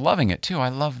 people are loving it too. I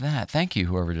love that. Thank you,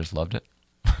 whoever just loved it.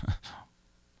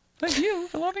 Thank you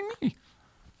for loving me.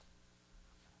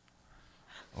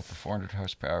 Oh, for 400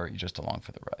 horsepower, you're just along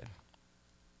for the ride.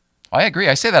 I agree.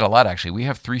 I say that a lot, actually. We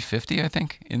have 350, I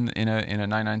think, in a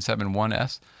 997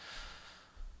 1S.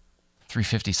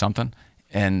 350 something.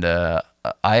 And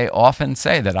I often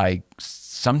say that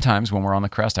sometimes when we're on the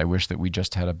crest, I wish that we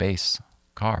just had a base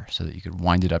car so that you could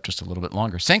wind it up just a little bit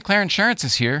longer. St. Clair Insurance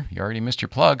is here. You already missed your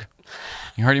plug.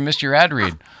 You already missed your ad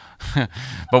read.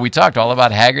 But we talked all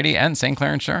about Haggerty and St.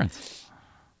 Clair Insurance.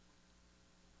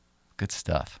 Good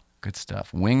stuff. Good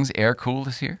stuff. Wings Air Cooled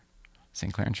is here.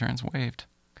 St. Clair Insurance waved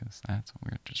because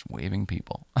we're just waving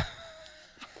people.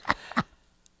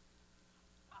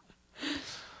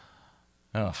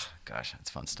 Oh, gosh, that's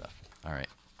fun stuff. All right.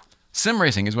 Sim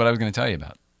racing is what I was going to tell you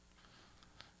about.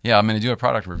 Yeah, I'm going to do a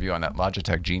product review on that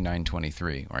Logitech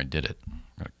G923, or I did it. I'm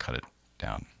going to cut it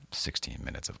down 16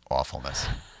 minutes of awfulness.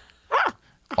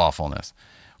 awfulness.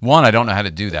 One, I don't know how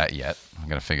to do that yet. I'm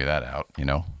going to figure that out, you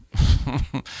know.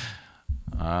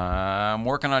 I'm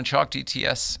working on Chalk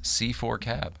GTS C4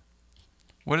 cab.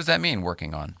 What does that mean,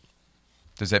 working on?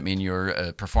 Does that mean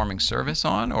you're performing service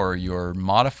on, or you're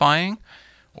modifying,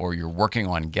 or you're working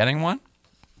on getting one?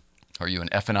 Are you an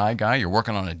F&I guy? You're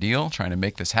working on a deal, trying to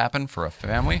make this happen for a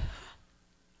family?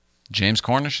 James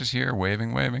Cornish is here,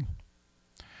 waving.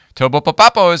 Tobo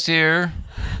Papapo is here.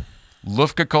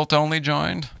 Lufka Cult only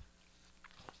joined.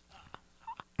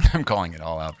 I'm calling it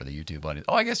all out for the YouTube audience.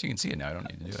 Oh, I guess you can see it now. I don't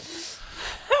need to do it.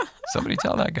 Somebody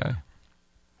tell that guy.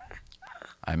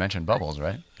 I mentioned Bubbles,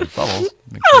 right? There's Bubbles.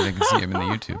 Make sure they can see him in the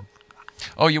YouTube.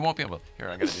 Oh, you won't be able to. Here,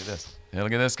 I got to do this. Here,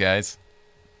 look at this, guys.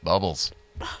 Bubbles.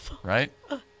 Right?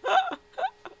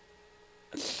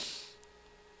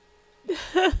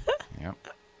 Yep.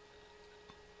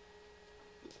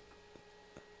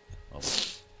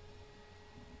 Bubbles.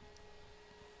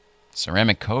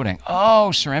 Ceramic coating.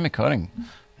 Oh, ceramic coating.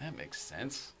 That makes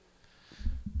sense.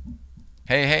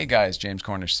 Hey, guys, James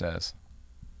Cornish says.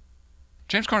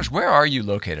 James Cornish, where are you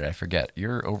located? I forget.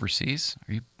 You're overseas?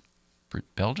 Are you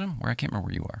Belgium? Where? I can't remember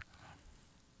where you are.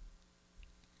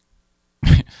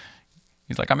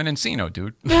 He's like, I'm in Encino,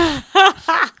 dude. Right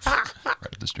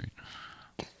up the street.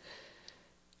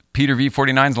 Peter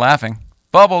V49's laughing.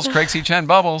 Bubbles, Craig C. Chen,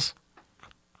 Bubbles.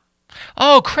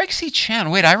 Oh, Craig C. Chen.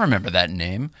 Wait, I remember that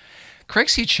name. Craig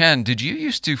C. Chen, did you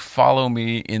used to follow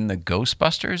me in the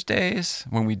Ghostbusters days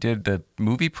when we did the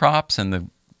movie props and the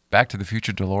Back to the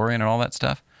Future DeLorean and all that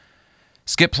stuff?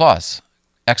 Skip Plus,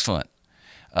 excellent.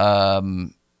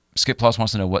 Skip Plus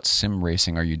wants to know, what sim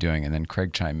racing are you doing? And then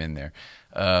Craig chime in there.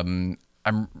 I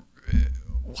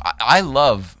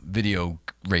love video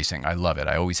racing. I love it.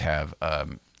 I always have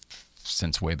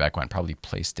since way back when, probably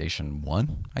PlayStation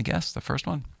 1, I guess, the first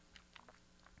one.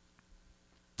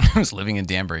 I was living in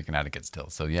Danbury, Connecticut still.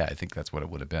 So, yeah, I think that's what it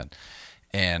would have been.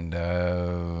 And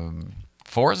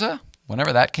Forza,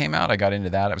 whenever that came out, I got into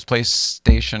that. It was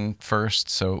PlayStation first,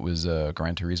 so it was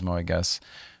Gran Turismo, I guess.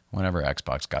 Whenever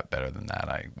Xbox got better than that,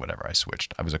 I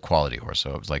switched. I was a quality horse,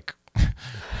 so it was like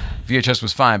VHS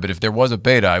was fine, but if there was a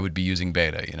beta, I would be using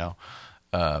beta, you know.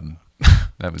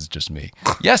 That was just me.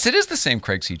 Yes, it is the same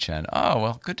Craig C. Chen. Oh,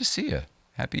 well, good to see you.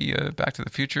 Happy Back to the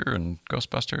Future and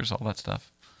Ghostbusters, all that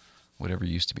stuff. Whatever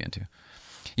you used to be into.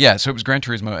 Yeah, so it was Gran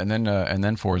Turismo and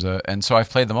then Forza, and so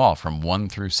I've played them all from 1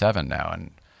 through 7 now.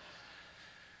 And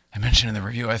I mentioned in the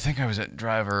review, I think I was at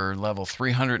driver level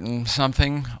 300 and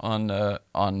something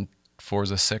on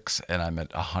Forza 6, and I'm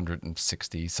at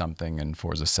 160 something in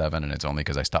Forza 7, and it's only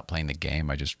because I stopped playing the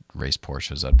game. I just race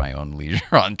Porsches at my own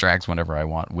leisure on tracks whenever I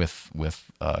want with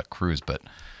crews, but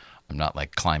I'm not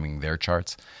like climbing their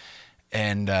charts.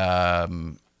 And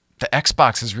the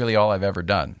Xbox is really all I've ever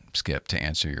done, Skip, to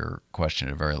answer your question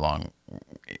in a very long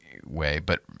way.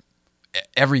 But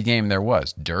every game there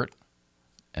was. Dirt.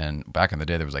 And back in the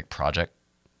day, there was like Project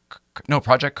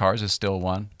Cars is still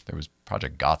one. There was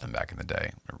Project Gotham back in the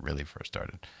day, when it really first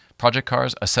started. Project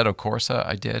Cars, Assetto Corsa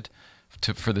I did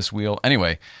for this wheel.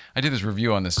 Anyway, I did this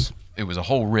review on this. It was a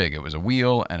whole rig. It was a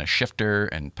wheel and a shifter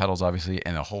and pedals, obviously,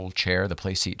 and a whole chair, the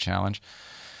Play Seat Challenge.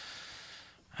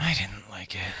 I didn't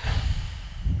like it.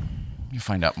 You'll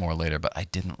find out more later, but I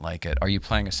didn't like it. Are you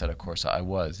playing Assetto Corsa? I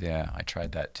was, yeah. I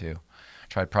tried that too. I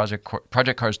tried Project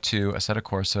Cars 2, Assetto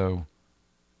Corsa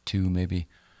 2 maybe.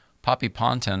 Poppy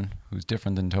Ponton, who's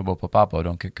different than Tobo Papapo,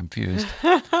 don't get confused.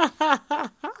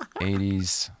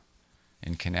 80s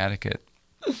in Connecticut.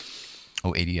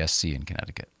 Oh, 80SC in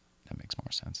Connecticut. That makes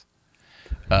more sense.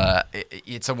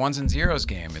 It's a ones and zeros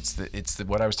game. It's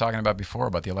what I was talking about before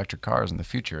about the electric cars in the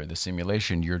future. The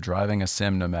simulation, you're driving a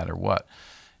sim no matter what.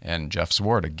 And Jeff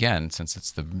Zwart, again, since it's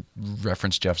the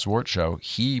reference Jeff Zwart show,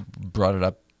 he brought it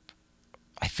up,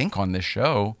 I think, on this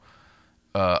show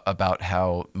about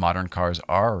how modern cars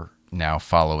are now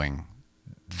following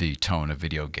the tone of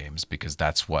video games because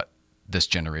that's what this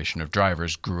generation of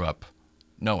drivers grew up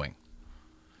knowing.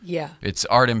 Yeah. It's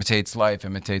art imitates life,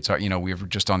 imitates art. You know, we were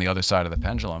just on the other side of the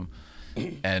pendulum.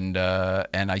 And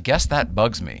I guess that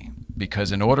bugs me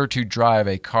because in order to drive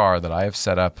a car that I have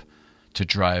set up to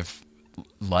drive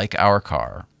like our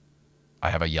car, I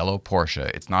have a yellow Porsche.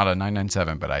 It's not a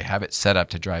 997, but I have it set up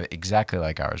to drive exactly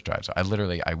like ours drives. So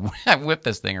I whip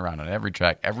this thing around on every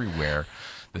track, everywhere,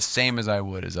 the same as I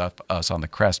would as us on the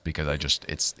Crest because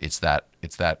it's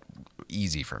that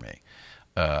easy for me.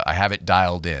 I have it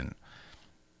dialed in.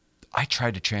 I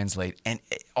tried to translate and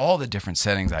all the different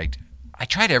settings. I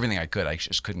tried everything I could. I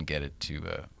just couldn't get it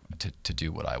to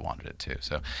do what I wanted it to.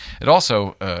 So it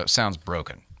also sounds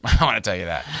broken. I want to tell you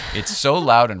that. It's so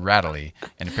loud and rattly,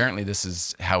 and apparently this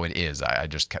is how it is. I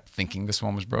just kept thinking this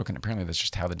one was broken. Apparently that's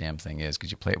just how the damn thing is,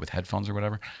 because you play it with headphones or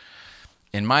whatever.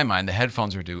 In my mind, the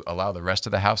headphones are to allow the rest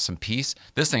of the house some peace.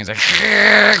 This thing is like...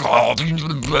 I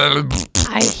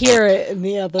hear it in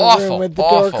the other room with the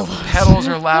door awful. closed. Pedals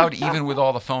are loud, even with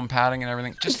all the foam padding and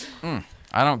everything. Just,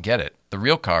 I don't get it. The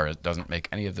real car doesn't make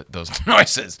any of those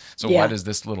noises. So why does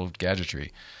this little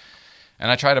gadgetry?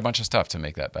 And I tried a bunch of stuff to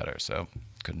make that better, so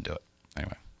couldn't do it.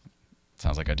 Anyway,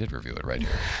 sounds like I did review it right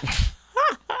here.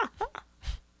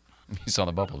 You saw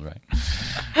the bubbles, right?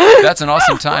 That's an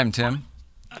awesome time, Tim.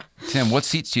 Tim, what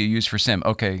seats do you use for sim?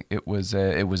 Okay, it was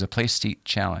a place seat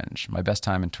challenge. My best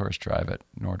time in Tourist Drive at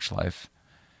Nordschleife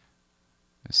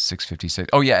is 6:56.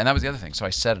 Oh yeah, and that was the other thing. So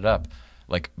I set it up.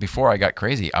 Like before I got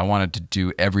crazy, I wanted to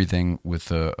do everything with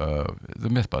the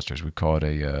MythBusters. We call it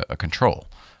a control.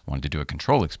 I wanted to do a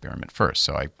control experiment first,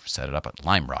 so I set it up at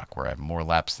Lime Rock, where I have more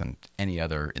laps than any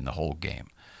other in the whole game,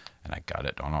 and I got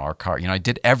it on our car. I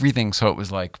did everything so it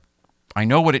was like I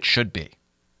know what it should be,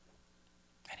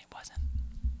 and it wasn't.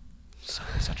 So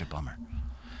such a bummer.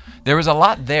 There was a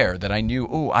lot there that I knew.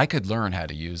 Oh, I could learn how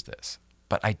to use this,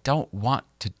 but I don't want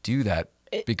to do that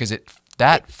because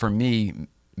that for me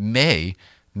may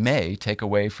take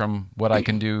away from what I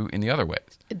can do in the other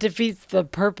ways. It defeats the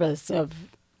purpose of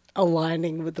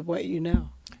aligning with what you know.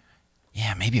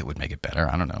 Yeah, maybe it would make it better.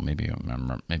 I don't know. Maybe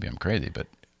I'm crazy, but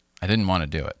I didn't want to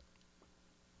do it.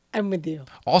 I'm with you.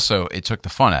 Also, it took the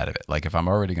fun out of it. Like if I'm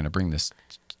already going to bring this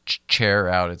chair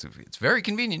out, it's very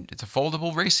convenient. It's a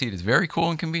foldable race seat. It's very cool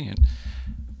and convenient.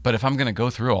 But if I'm going to go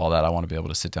through all that, I want to be able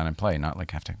to sit down and play, not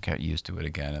like have to get used to it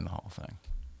again and the whole thing.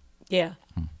 Yeah.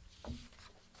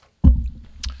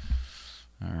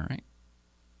 All right.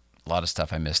 A lot of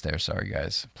stuff I missed there. Sorry,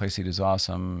 guys. Playseat is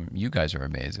awesome. You guys are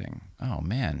amazing. Oh,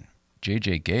 man.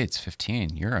 JJ Gates,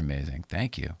 15. You're amazing.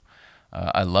 Thank you.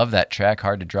 I love that track.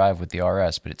 Hard to drive with the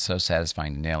RS, but it's so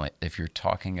satisfying to nail it. If you're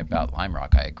talking about Lime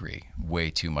Rock, I agree.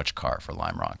 Way too much car for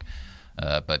Lime Rock.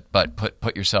 But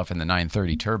put yourself in the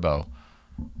 930 Turbo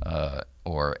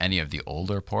or any of the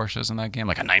older Porsches in that game.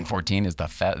 Like a 914 is the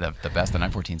best. The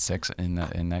 914.6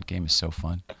 in that game is so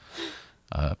fun.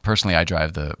 Personally, I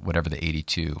drive the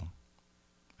 82.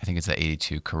 I think it's the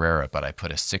 82 Carrera, but I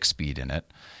put a 6-speed in it,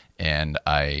 and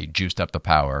I juiced up the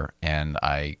power and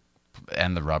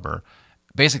the rubber.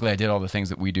 Basically, I did all the things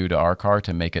that we do to our car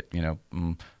to make it,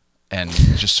 and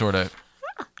just sort of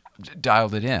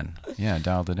dialed it in. Yeah,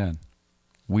 dialed it in.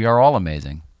 We are all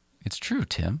amazing. It's true,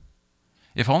 Tim.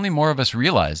 If only more of us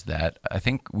realized that, I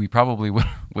think we probably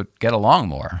would get along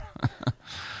more.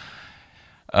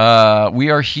 We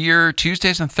are here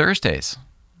Tuesdays and Thursdays.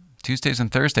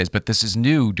 But this is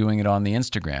new, doing it on the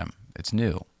Instagram. It's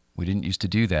new. We didn't used to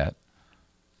do that.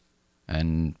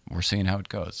 And we're seeing how it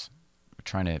goes. We're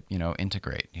trying to,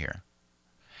 integrate here.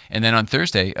 And then on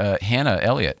Thursday, Hannah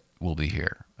Elliott will be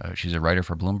here. She's a writer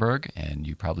for Bloomberg, and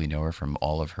you probably know her from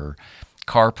all of her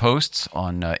car posts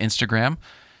on Instagram.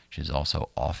 She's also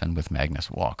often with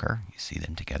Magnus Walker. You see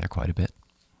them together quite a bit.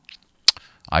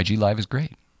 IG Live is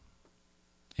great.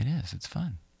 It is. It's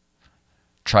fun.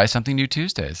 Try something new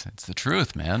Tuesdays. It's the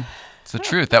truth, man. It's the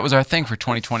truth. That was our thing for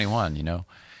 2021,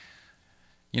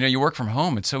 you work from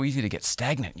home. It's so easy to get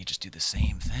stagnant. You just do the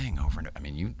same thing over and over. I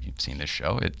mean, you've seen this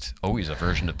show. It's always a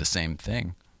version of the same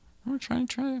thing. We're trying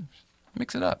to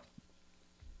mix it up.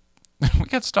 We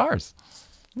got stars.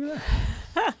 Look at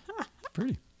that.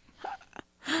 Pretty.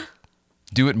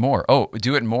 Do it more. Oh,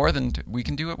 do it more than we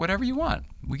can do it whatever you want.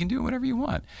 We can do it whatever you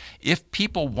want. If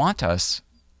people want us,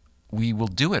 we will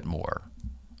do it more.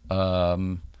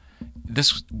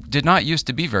 This did not used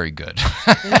to be very good.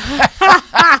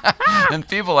 And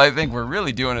people, I think, were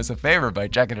really doing us a favor by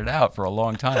checking it out for a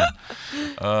long time.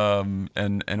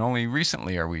 And only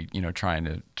recently are we, trying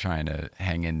to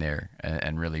hang in there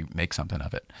and really make something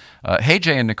of it. Hey,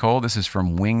 Jay and Nicole, this is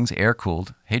from Wings Air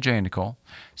Cooled. Hey, Jay and Nicole,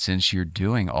 since you're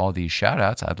doing all these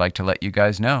shout-outs, I'd like to let you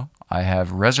guys know I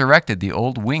have resurrected the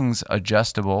old Wings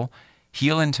adjustable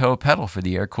heel and toe pedal for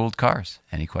the air-cooled cars.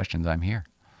 Any questions, I'm here.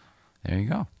 There you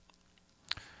go.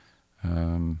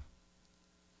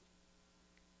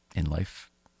 In life.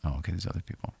 Oh, okay, there's other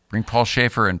people. Bring Paul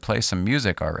Schaefer and play some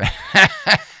music already.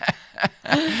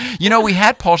 We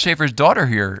had Paul Schaefer's daughter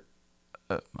here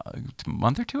a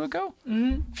month or two ago?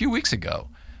 Mm-hmm. A few weeks ago.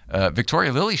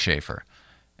 Victoria Lily Schaefer.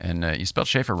 And you spelled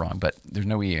Schaefer wrong, but there's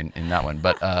no E in that one.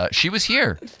 But she was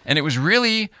here, and it was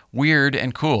really weird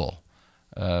and cool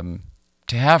to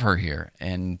have her here.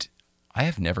 And I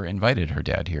have never invited her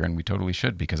dad here, and we totally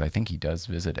should, because I think he does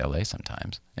visit LA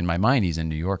sometimes. In my mind, he's in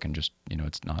New York, and just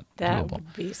it's not that doable.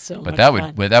 Would be so. But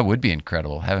much fun. that would be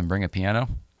incredible. Have him bring a piano.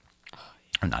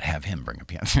 Or not have him bring a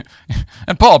piano.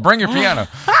 And Paul, bring your piano.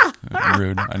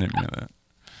 Rude. I didn't know that.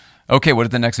 Okay, what is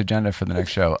the next agenda for the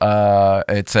next show?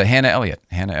 It's Hannah Elliott.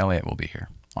 Hannah Elliott will be here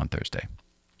on Thursday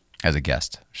as a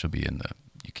guest. She'll be in the.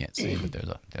 You can't see, but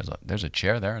there's a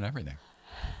chair there and everything.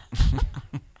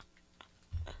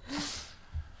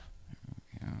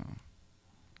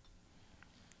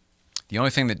 The only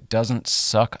thing that doesn't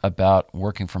suck about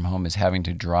working from home is having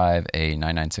to drive a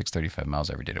 996 35 miles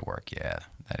every day to work. Yeah,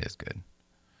 that is good.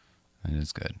 That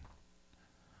is good.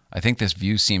 I think this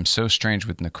view seems so strange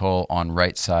with Nicole on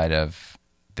right side of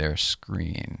their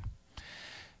screen.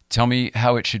 Tell me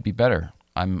how it should be better.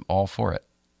 I'm all for it.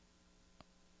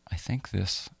 I think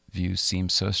this view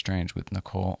seems so strange with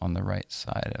Nicole on the right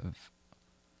side of...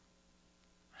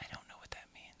 I don't know what that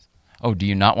means. Oh, do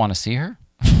you not want to see her?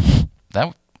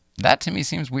 That to me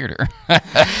seems weirder.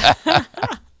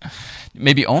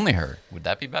 Maybe only her. Would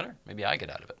that be better? Maybe I get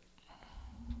out of it.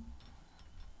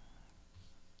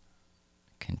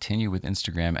 Continue with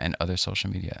Instagram and other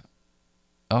social media.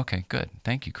 Okay, good.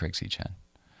 Thank you, Craig C. Chen.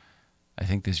 I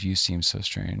think this view seems so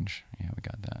strange. Yeah, we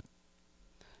got that.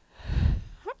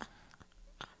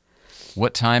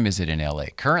 What time is it in LA?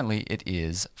 Currently, it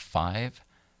is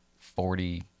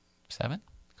 5:47.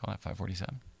 Call that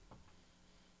 5:47.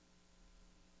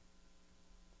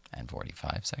 And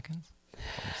 45 seconds.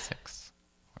 46,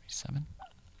 47.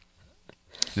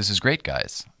 This is great,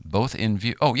 guys. Both in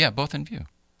view. Oh, yeah, both in view.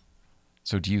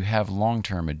 So do you have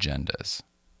long-term agendas?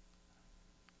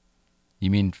 You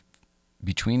mean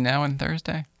between now and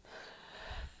Thursday?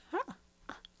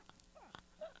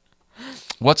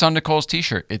 What's on Nicole's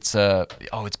T-shirt? It's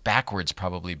it's backwards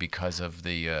probably because of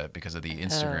the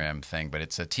Instagram thing, but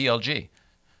it's a TLG.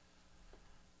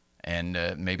 And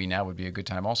maybe now would be a good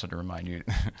time also to remind you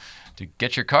to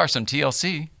get your car some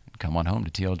TLC and come on home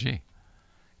to TLG.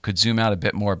 Could zoom out a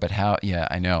bit more, but how? Yeah,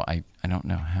 I know. I don't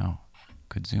know how.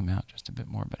 Could zoom out just a bit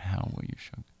more, but how will you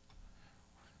show?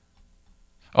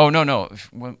 Oh, no.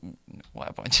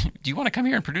 Do you want to come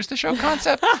here and produce the show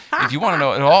concept? If you want to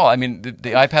know at all, I mean, the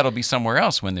iPad will be somewhere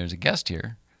else when there's a guest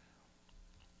here.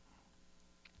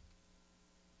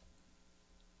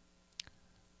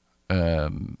 I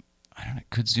don't know.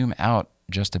 Could zoom out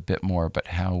just a bit more, but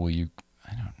how will you?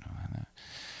 I don't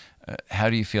know. How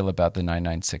do you feel about the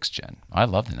 996 Gen? I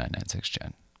love the 996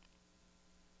 Gen.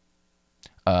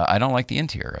 I don't like the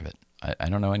interior of it. I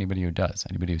don't know anybody who does.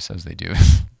 Anybody who says they do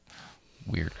is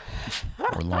weird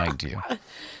or lying to you.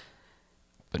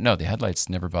 But no, the headlights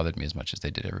never bothered me as much as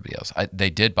they did everybody else. They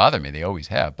did bother me. They always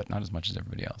have, but not as much as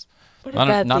everybody else. What not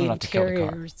about not the enough to kill the car.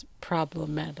 interior's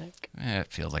problematic? It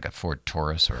feels like a Ford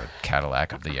Taurus or a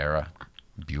Cadillac of the era.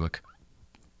 Buick.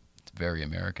 It's very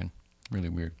American. Really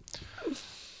weird.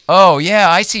 Oh, yeah,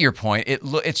 I see your point.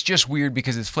 It's just weird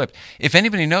because it's flipped. If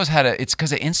anybody knows how to, it's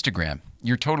because of Instagram.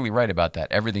 You're totally right about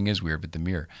that. Everything is weird but the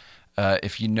mirror.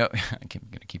 If you know, I'm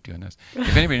going to keep doing this.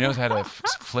 If anybody knows how to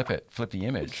flip the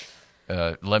image,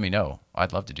 let me know.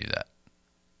 I'd love to do that.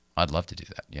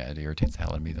 Yeah, it irritates the hell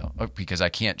out of me, though. Because I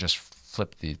can't just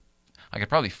flip I could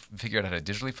probably figure out how to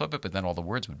digitally flip it, but then all the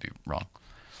words would be wrong.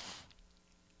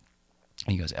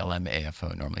 He goes,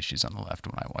 LMAFO. Normally she's on the left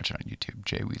when I watch it on YouTube.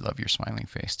 Jay, we love your smiling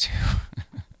face, too.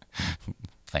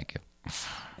 Thank you.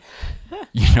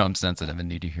 You know I'm sensitive and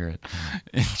need to hear it.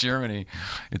 In Germany,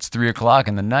 it's 3 o'clock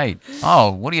in the night.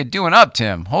 Oh, what are you doing up,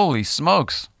 Tim? Holy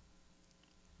smokes.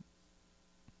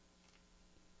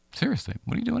 Seriously,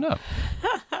 what are you doing up?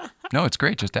 No, it's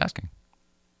great, just asking.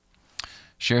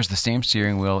 Shares the same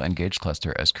steering wheel and gauge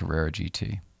cluster as Carrera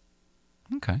GT.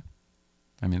 Okay.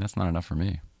 I mean, that's not enough for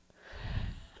me.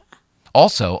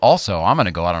 Also, I'm going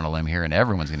to go out on a limb here and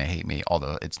everyone's going to hate me,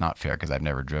 although it's not fair because I've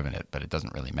never driven it, but it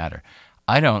doesn't really matter.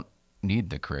 I don't need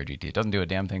the Carrera GT. It doesn't do a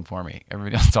damn thing for me.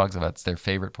 Everybody else talks about it's their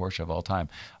favorite Porsche of all time.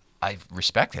 I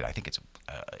respect it. I think it's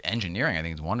engineering. I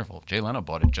think it's wonderful. Jay Leno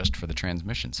bought it just for the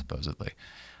transmission, supposedly.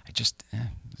 It's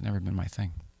never been my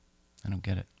thing. I don't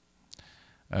get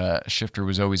it. Shifter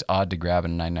was always odd to grab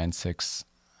in a 996.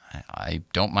 I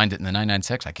don't mind it in the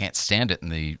 996. I can't stand it in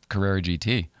the Carrera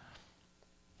GT.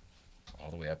 All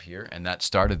the way up here, and that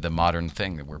started the modern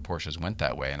thing where Porsches went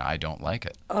that way, and I don't like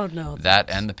it. Oh no, that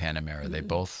and the Panamera, they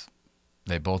both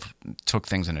took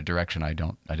things in a direction I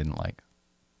didn't like.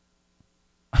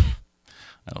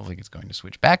 I don't think it's going to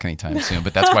switch back anytime soon,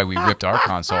 but that's why we ripped our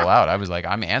console out. I was like,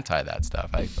 I'm anti that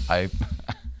stuff.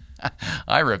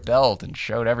 I rebelled and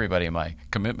showed everybody my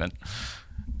commitment.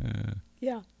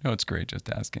 Yeah. No, it's great.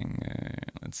 Just asking.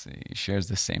 Let's see. Shares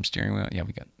the same steering wheel. Yeah,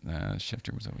 we got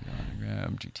shifter was always on the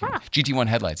grab. GT1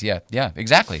 headlights. Yeah,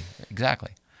 exactly.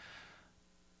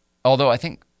 Although I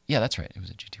think, yeah, that's right. It was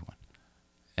a GT1.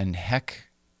 And heck,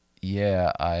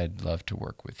 Yeah, I'd love to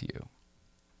work with you.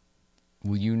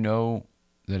 Will you know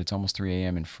that it's almost 3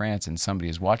 a.m. in France and somebody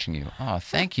is watching you? Oh,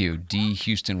 thank you, D.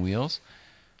 Houston Wheels.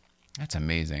 That's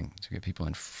amazing. So we get people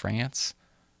in France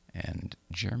and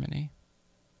Germany.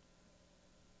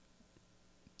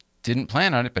 Didn't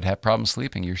plan on it, but have problems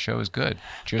sleeping. Your show is good.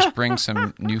 Just bring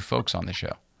some new folks on the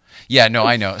show. Yeah, no,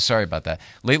 I know. Sorry about that.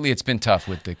 Lately, it's been tough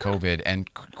with the COVID,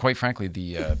 and quite frankly,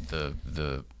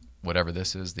 the whatever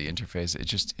this is, the interface,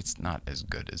 it's not as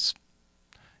good as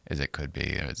it could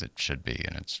be, as it should be,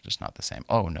 and it's just not the same.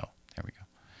 Oh no, there we go.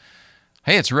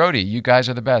 Hey, it's Rhodey. You guys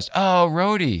are the best. Oh,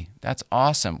 Rhodey, that's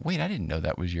awesome. Wait, I didn't know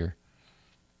that was your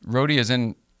Rhodey, as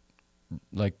in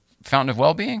like Fountain of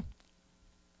Wellbeing.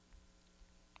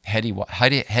 Heady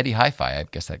Hi-Fi. I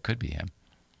guess that could be him.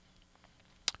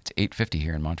 It's 8:50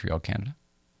 here in Montreal, Canada.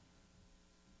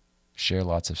 Share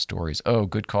lots of stories. Oh,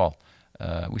 good call.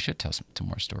 We should tell some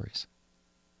more stories.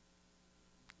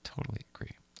 Totally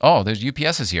agree. Oh, there's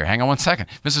UPS is here. Hang on one second.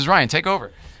 Mrs. Ryan, take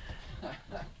over.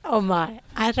 Oh my,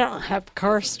 I don't have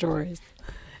car stories.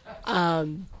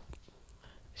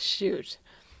 Shoot.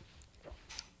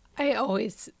 I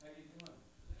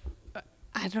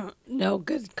don't know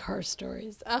good car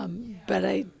stories. But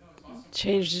I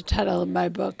changed the title of my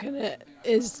book, and it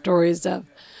is stories of.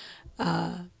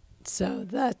 So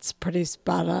that's pretty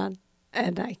spot on.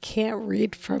 And I can't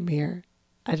read from here,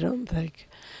 I don't think.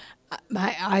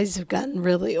 My eyes have gotten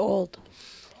really old.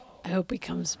 I hope he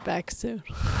comes back soon.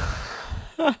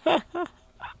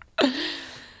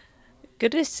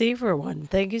 Good to see everyone.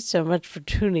 Thank you so much for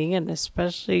tuning in,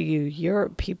 especially you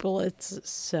Europe people. It's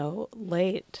so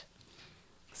late.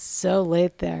 So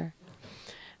late there.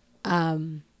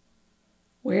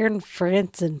 Where in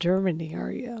France and Germany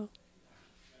are you?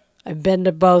 I've been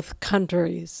to both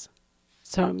countries,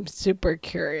 so I'm super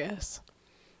curious.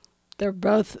 They're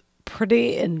both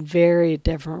pretty in very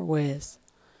different ways.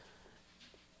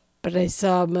 But I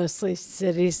saw mostly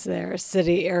cities there,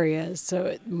 city areas,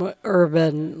 so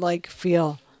urban like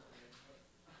feel.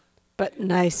 But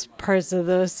nice parts of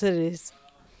those cities.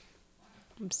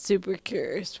 I'm super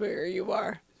curious where you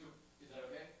are. Is that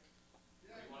okay?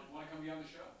 Want to come be on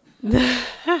the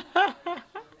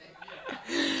show?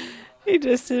 He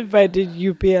just invited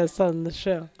UPS on the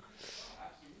show.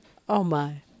 Oh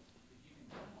my.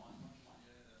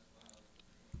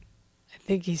 I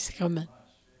think he's coming.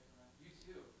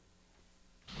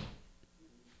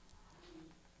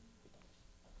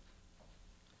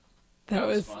 That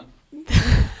was fun.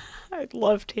 I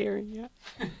loved hearing it.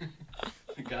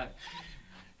 Okay.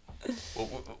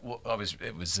 Well,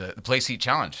 it was the Play Seat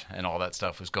Challenge and all that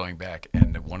stuff was going back,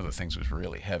 and one of the things was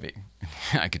really heavy.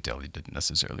 I could tell he didn't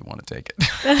necessarily want to take it,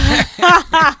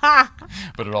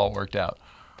 but it all worked out.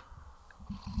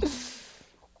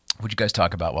 What'd you guys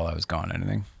talk about while I was gone?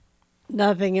 Anything?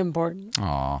 Nothing important.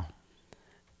 Aw.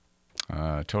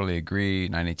 Totally agree.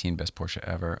 918 best Porsche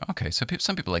ever. Okay, so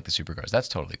some people like the supercars. That's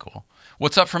totally cool.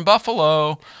 What's up from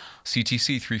Buffalo?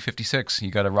 CTC 356.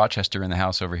 You got a Rochester in the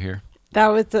house over here. That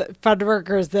was the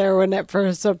Fuddruckers there when it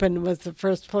first opened. Was the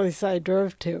first place I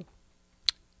drove to.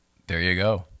 There you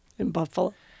go. In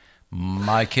Buffalo.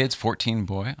 My kids, 14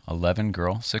 boy, 11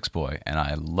 girl, 6 boy, and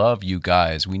I love you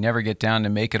guys. We never get down to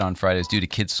make it on Fridays due to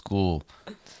kids' school,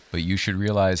 but you should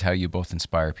realize how you both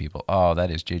inspire people. Oh,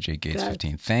 that is JJ Gates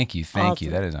 15. Thank you. Awesome.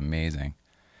 That is amazing.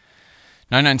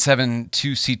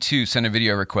 9972C2 sent a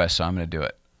video request, so I'm going to do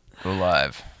it. Go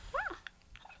live.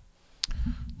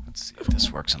 Let's see if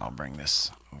this works, and I'll bring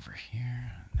this over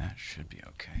here. That should be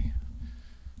okay.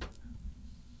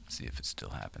 Let's see if it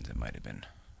still happens. It might have been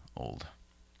old.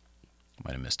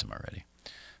 Might have missed him already.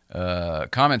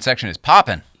 Comment section is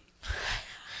popping.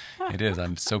 It is.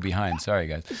 I'm so behind. Sorry,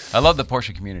 guys. I love the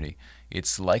Porsche community.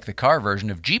 It's like the car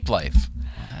version of Jeep Life.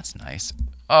 Oh, that's nice.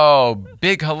 Oh,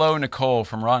 big hello, Nicole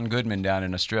from Ron Goodman down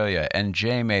in Australia. And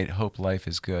Jay, mate, hope life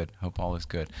is good. Hope all is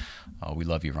good. Oh, we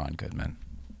love you, Ron Goodman.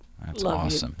 That's Love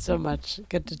awesome. You so much.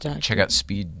 Good to talk. Check out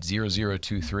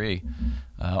Speed0023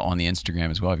 on the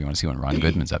Instagram as well if you want to see what Ron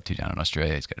Goodman's up to down in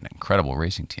Australia. He's got an incredible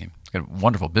racing team. He's got a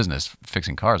wonderful business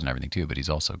fixing cars and everything too, but he's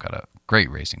also got a great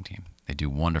racing team. They do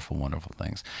wonderful, wonderful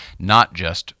things. Not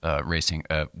just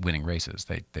winning races.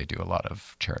 They do a lot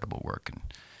of charitable work and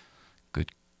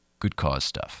good cause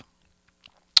stuff.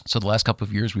 So the last couple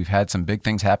of years, we've had some big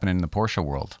things happening in the Porsche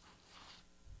world.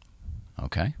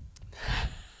 Okay.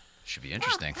 Should be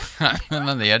interesting. I'm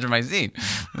on the edge of my seat.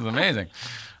 This is amazing.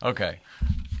 Okay.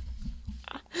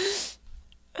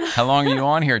 How long are you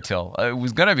on here till? It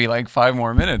was going to be like 5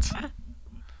 more minutes.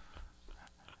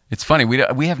 It's funny.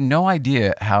 We have no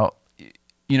idea how,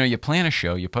 you plan a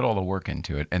show, you put all the work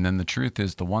into it, and then the truth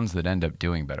is the ones that end up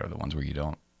doing better are the ones where you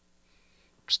don't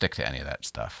stick to any of that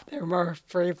stuff. They're more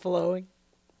free flowing.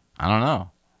 I don't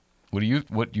know. What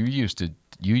you used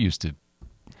to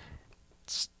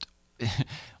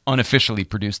unofficially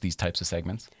produce these types of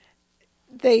segments?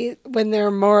 When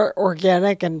they're more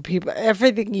organic and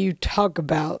everything you talk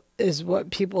about is what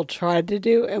people try to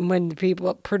do, and when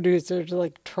producers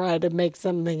like try to make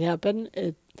something happen,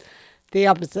 the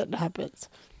opposite happens.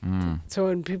 So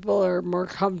when people are more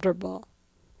comfortable,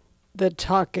 the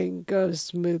talking goes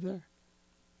smoother.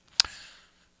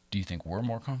 Do you think we're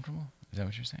more comfortable? Is that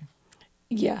what you're saying?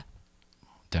 Yeah.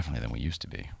 Definitely than we used to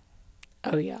be.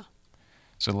 Oh yeah.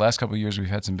 So the last couple of years, we've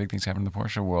had some big things happen in the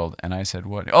Porsche world, and I said,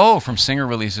 "What? Oh, from Singer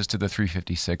releases to the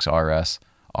 356 RS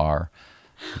R,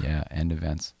 yeah, and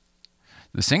events.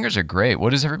 The Singers are great.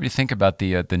 What does everybody think about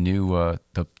the new I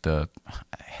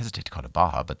hesitate to call it a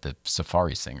Baja, but the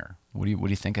Safari Singer? What do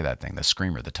you think of that thing? The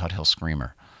Screamer, the Tut Hill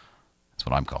Screamer. That's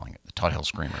what I'm calling it, the Tut Hill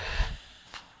Screamer.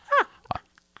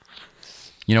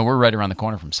 You know, we're right around the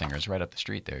corner from Singers, right up the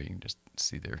street there. You can just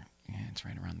see it's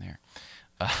right around there.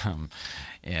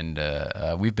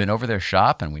 We've been over their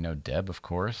shop, and we know Deb, of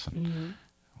course. And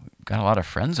we've got a lot of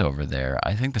friends over there.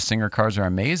 I think the Singer cars are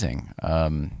amazing.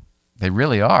 They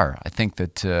really are. I think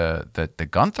that the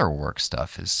Gunther work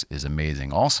stuff is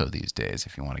amazing also these days,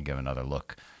 if you want to give another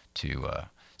look to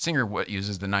Singer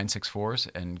uses the 964s,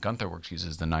 and Gunther Works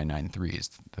uses the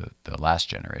 993s, the last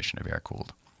generation of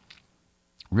air-cooled.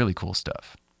 Really cool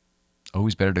stuff.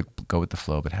 Always better to go with the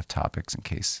flow, but have topics in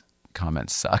case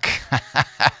comments suck.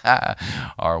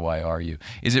 RYRU.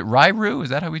 Is it Ryru? Is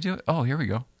that how we do it? Oh, here we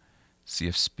go. See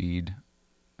if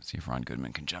Ron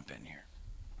Goodman can jump in here.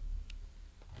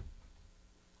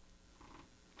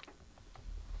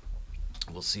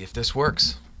 We'll see if this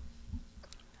works.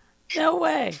 No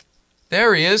way.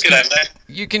 There he is. G'day, mate.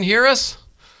 You can hear us?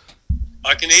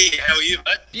 I can hear you. How are you,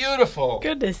 mate? Beautiful.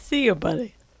 Good to see you,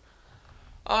 buddy.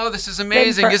 Oh, this is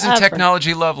amazing. Isn't forever.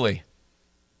 technology lovely?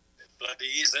 Bloody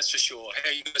is, that's for sure. How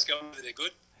are you guys going over there?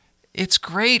 Good? It's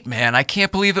great, man. I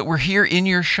can't believe that we're here in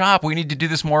your shop. We need to do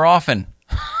this more often.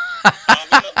 We're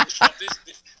not in the shop. This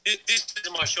is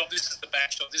my shop. This is the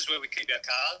back shop. This is where we keep our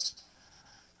cars.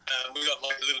 We've got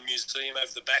like a little museum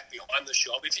over the back behind the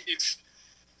shop.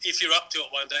 If you're up to it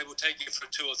one day, we'll take you for a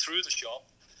tour through the shop.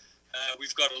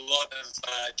 We've got a lot of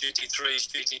GT3s,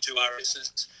 GT2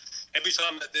 RSs. Every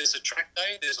time that there's a track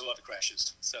day, there's a lot of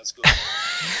crashes. So it's good.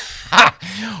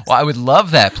 Well, I would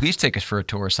love that. Please take us for a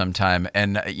tour sometime.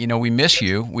 And, we miss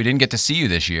you. We didn't get to see you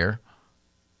this year.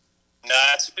 Nah,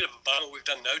 it's a bit of a bummer. We've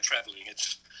done no travelling.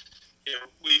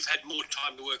 We've had more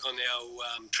time to work on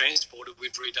our transporter.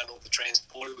 We've redone all the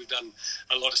transporter. We've done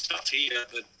a lot of stuff here,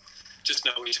 but just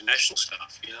no international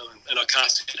stuff, and I can't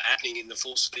see it happening in the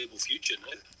foreseeable future.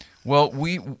 No? Well,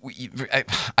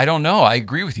 I don't know. I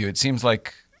agree with you. It seems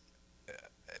like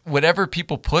whatever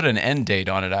people put an end date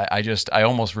on it, I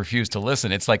almost refuse to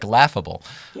listen. It's like laughable.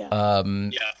 Yeah.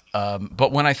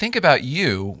 But when I think about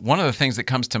you, one of the things that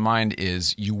comes to mind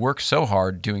is you work so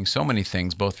hard doing so many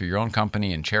things, both for your own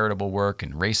company and charitable work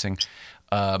and racing.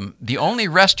 The only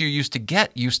rest you used to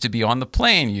get used to be on the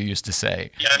plane, you used to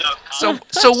say. Yeah, no.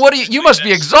 So what do you must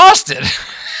be exhausted.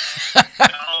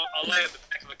 I'll lay at the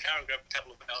back of a car and grab a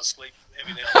couple of hours sleep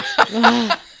every now and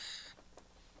then.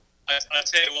 I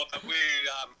tell you what, but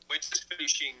we're just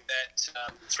finishing that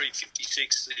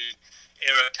 356, the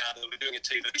Aero car that we're doing a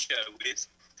TV show with.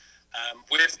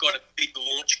 We've got a big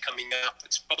launch coming up.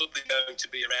 It's probably going to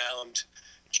be around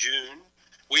June.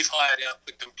 We've hired out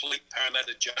the complete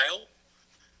Parramatta jail.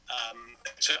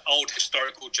 It's an old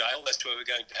historical jail. That's where we're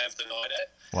going to have the night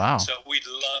at. Wow. So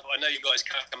I know you guys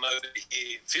can't come over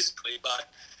here physically, but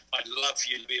I'd love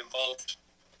for you to be involved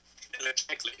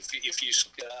electronically if you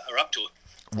are up to it.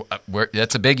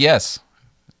 That's a big yes.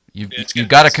 You've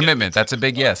got a commitment. That's a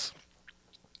big yes.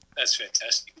 That's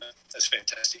fantastic, man. That's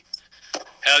fantastic.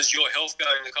 How's your health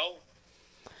going, Nicole?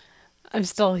 I'm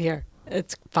still here.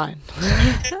 It's fine.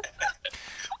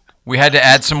 We had to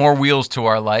add some more wheels to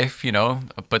our life,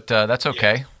 but that's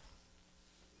okay.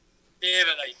 Yeah,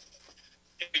 but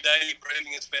every day you're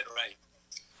breathing, it's better, eh?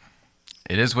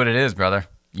 It is what it is, brother.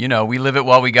 We live it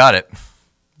while we got it.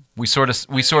 We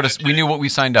knew what we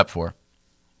signed up for.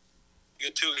 You're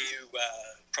two of you,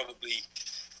 probably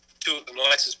two of the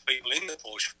nicest people in the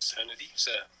Porsche fraternity.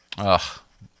 So.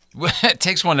 It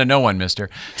takes one to know one, mister.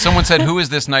 Someone said, "Who is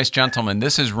this nice gentleman?"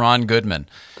 This is Ron Goodman.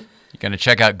 You're going to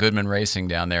check out Goodman Racing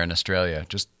down there in Australia.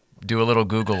 Just do a little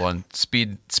Google on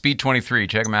Speed 23.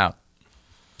 Check him out.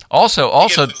 Also,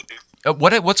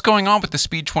 what's going on with the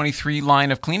Speed 23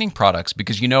 line of cleaning products?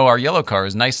 Because our yellow car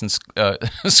is nice and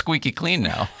squeaky clean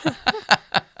now.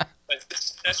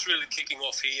 That's really kicking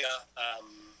off here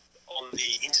on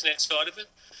the internet side of it.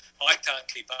 I can't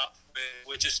keep up.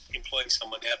 We're just employing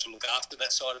someone now to look after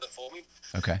that side of it for me.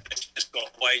 Okay. It's just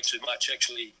got way too much.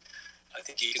 Actually, I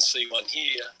think you can see one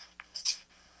here.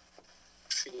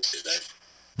 Can you see that?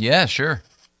 Yeah, sure.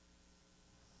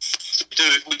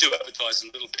 We do advertise a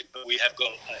little bit, but we have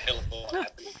got a hell of a lot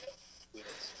happening with it.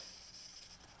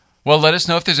 Well, let us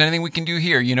know if there's anything we can do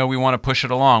here. You know, we want to push it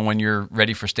along when you're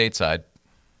ready for stateside.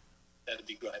 That'd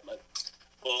be great, mate.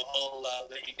 Well, I'll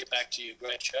let you get back to your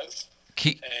great show.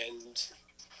 And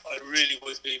I really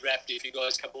would be rapt if you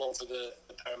guys come along for the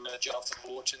Parramatta Job for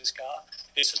the launch of this car.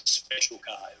 It's a special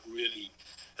car. It really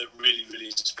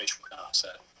is a special car. So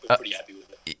we're pretty happy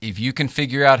with it. If you can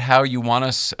figure out how you want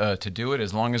us to do it,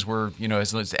 as long as we're,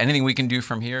 as anything we can do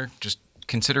from here, just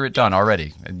consider it done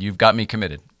already. And you've got me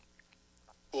committed.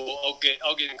 Well, I'll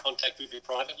get in contact with you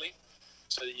privately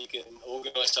so that you can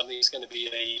organise something that's going to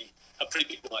be a pretty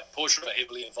big night. Porsche are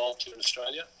heavily involved here in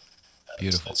Australia.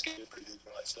 Beautiful. So it's going to be a pretty big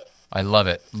night. So. I love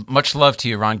it. Much love to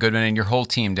you, Ron Goodman, and your whole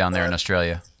team down there in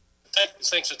Australia.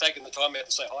 Thanks for taking the time out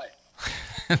to say hi.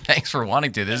 Thanks for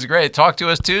wanting to. This is great. Talk to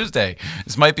us Tuesday.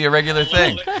 This might be a regular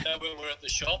thing. I'll let you know when we're at the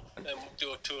shop, and we'll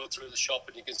do a tour through the shop,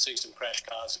 and you can see some crash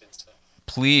cars and stuff.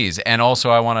 Please. And also,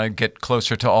 I want to get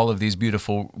closer to all of these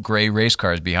beautiful gray race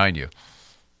cars behind you.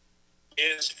 Yeah,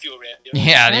 there's a few around.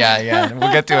 Yeah.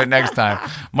 We'll get to it next time.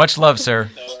 Much love, sir.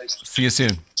 No worries. See you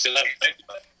soon. See you later. Thank you,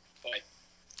 mate. Bye.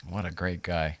 What a great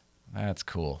guy. That's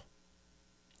cool.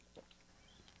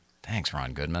 Thanks,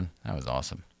 Ron Goodman. That was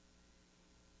awesome.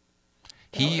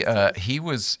 He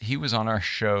was on our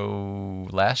show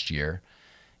last year,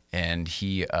 and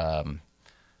he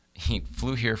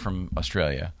flew here from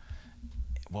Australia.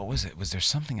 What was it? Was there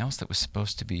something else that was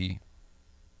supposed to be?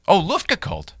 Oh,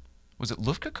 Luftgekult. Was it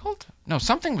Luftgekult? No,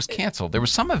 something was canceled. There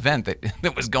was some event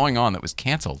that was going on that was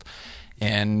canceled,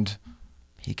 and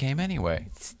he came anyway.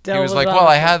 He was like, "Well,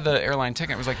 I had the airline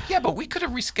ticket." I was like, "Yeah, but we could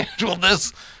have rescheduled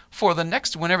this for the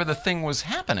next whenever the thing was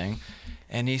happening."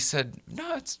 And he said,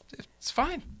 "No, it's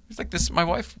fine." He's like, "This, my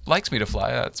wife likes me to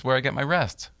fly. That's where I get my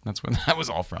rest." That's where that was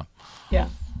all from. Yeah.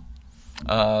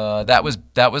 That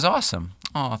was awesome.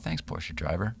 Oh, thanks, Porsche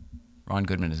driver. Ron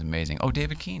Goodman is amazing. Oh,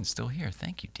 David Keene's still here.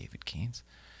 Thank you, David Keenes.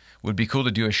 Would be cool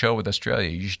to do a show with Australia.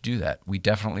 You should do that. We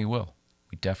definitely will.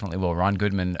 Ron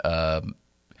Goodman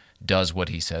does what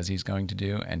he says he's going to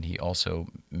do, and he also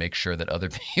makes sure that other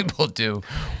people do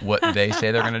what they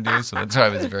say they're going to do. So that's why I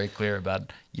was very clear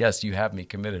about, yes, you have me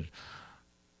committed.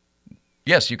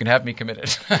 Yes, you can have me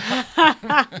committed.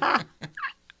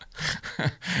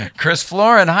 Chris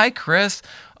Florin. Hi, Chris.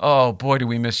 Oh, boy, do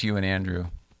we miss you and Andrew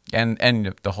and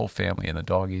the whole family and the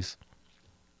doggies.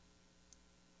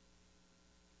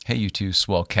 Hey, you two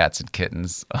swell cats and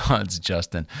kittens. Oh, it's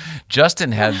Justin.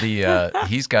 Justin had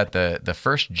he's got the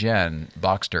first gen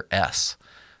Boxster S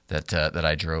that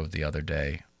I drove the other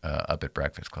day up at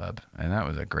Breakfast Club, and that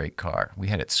was a great car. We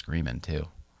had it screaming too.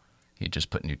 He just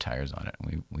put new tires on it.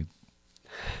 And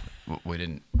we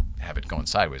didn't have it going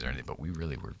sideways or anything, but we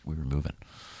were moving.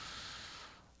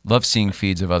 Love seeing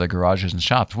feeds of other garages and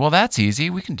shops. Well, that's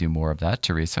easy. We can do more of that,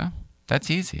 Teresa.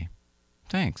 That's easy.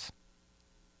 Thanks.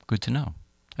 Good to know.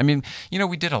 I mean,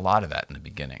 we did a lot of that in the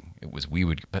beginning.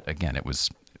 But again,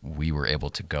 we were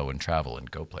able to go and travel and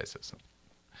go places.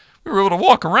 We were able to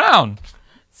walk around.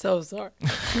 So sorry.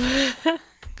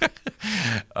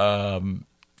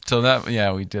 So that,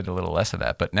 we did a little less of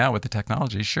that. But now with the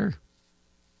technology, sure.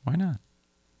 Why not?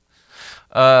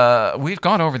 We've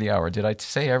gone over the hour. Did I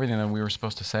say everything that we were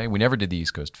supposed to say? We never did the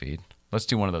East Coast feed. Let's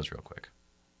do one of those real quick.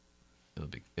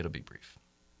 It'll be brief.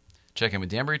 Check in with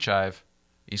Danbury Chive,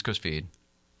 East Coast feed.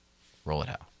 Roll it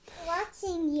out.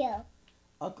 Watching you.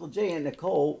 Uncle Jay and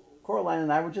Nicole, Coraline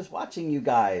and I were just watching you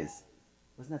guys.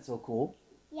 Wasn't that so cool?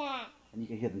 Yeah. And you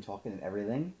can hear them talking and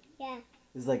everything? Yeah.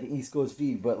 This is like an East Coast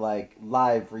feed, but like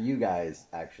live for you guys,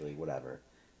 actually, whatever.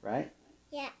 Right?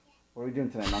 Yeah. What are we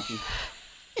doing tonight, Monkey?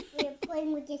 We're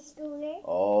playing with the scooter.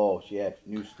 Oh, yeah,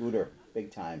 new scooter. Big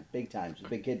time. She's a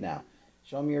big kid now.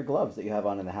 Show me your gloves that you have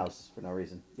on in the house for no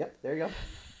reason. Yep, there you go.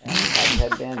 And your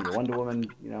headband, your Wonder Woman,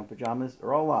 pajamas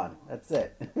are all on. That's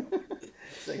it.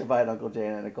 Say goodbye to Uncle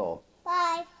Jane and Nicole.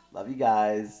 Bye. Love you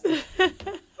guys.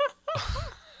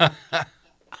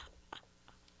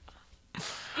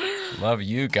 Love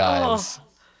you guys. Oh.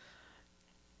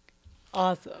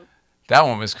 Awesome. That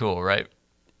one was cool, right?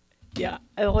 Yeah,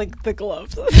 I like the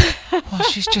gloves. Well,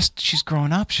 she's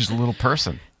growing up. She's a little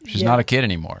person. She's not a kid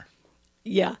anymore.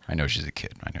 Yeah. I know she's a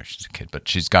kid, but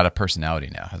she's got a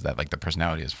personality now. Has that, like, the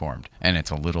personality is formed, and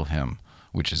it's a little him,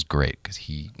 which is great because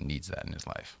he needs that in his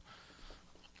life.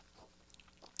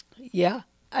 Yeah.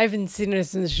 I haven't seen her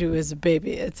since she was a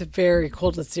baby. It's very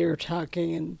cool to see her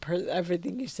talking and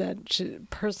everything you said.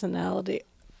 Personality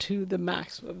to the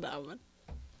max with that one.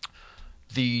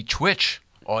 The Twitch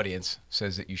audience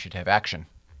says that you should have action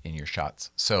in your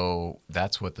shots. So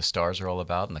that's what the stars are all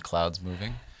about and the clouds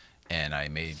moving. And I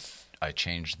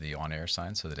changed the on-air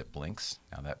sign so that it blinks.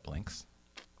 Now that blinks.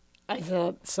 I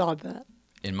saw that.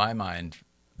 In my mind,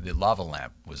 the lava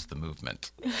lamp was the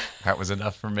movement. That was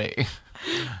enough for me. And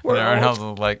everyone else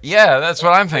was like, yeah, that's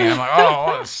what I'm thinking. I'm like, oh,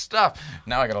 all this stuff.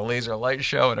 Now I got a laser light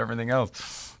show and everything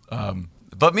else.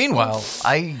 But meanwhile,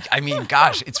 I mean,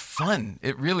 gosh, it's fun.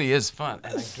 It really is fun.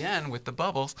 And again, with the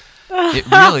bubbles,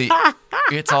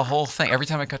 it's a whole thing. Every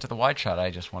time I cut to the wide shot, I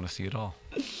just want to see it all.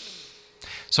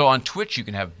 So on Twitch, you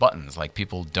can have buttons, like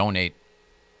people donate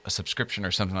a subscription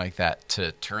or something like that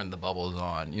to turn the bubbles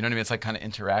on. You know what I mean? It's like kind of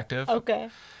interactive. Okay.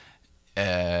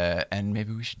 And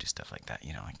maybe we should do stuff like that.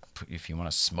 You know, like if you want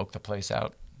to smoke the place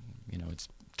out, you know, it's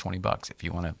 $20. If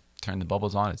you want to turn the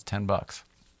bubbles on, it's $10.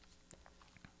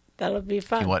 That'll be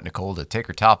fun. If you want Nicole to take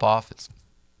her top off, it's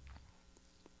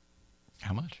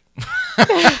how much?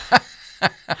 I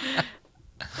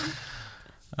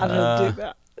don't do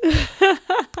that.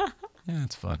 Yeah,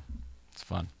 it's fun. It's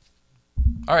fun.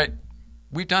 All right.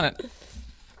 We've done it.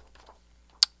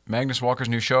 Magnus Walker's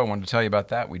new show. I wanted to tell you about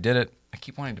that. We did it. I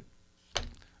keep wanting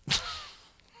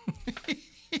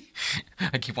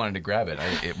to grab it.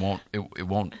 It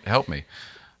won't help me.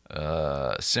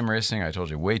 Sim Racing, I told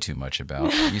you way too much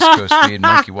about. East Coast Speed,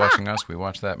 Monkey Watching Us. We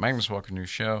watched that. Magnus Walker's new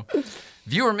show.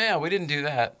 Viewer mail. We didn't do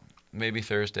that. Maybe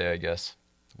Thursday, I guess,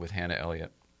 with Hannah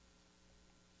Elliott.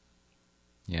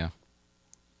 Yeah.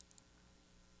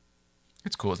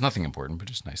 It's cool. It's nothing important, but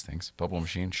just nice things. Bubble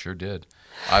Machine sure did.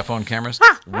 iPhone cameras.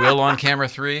 Will on camera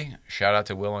 3. Shout out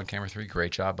to Will on camera 3.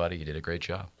 Great job, buddy. You did a great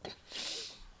job.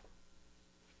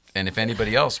 And if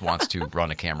anybody else wants to run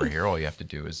a camera here, all you have to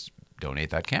do is donate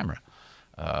that camera.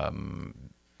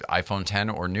 iPhone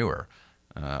 10 or newer.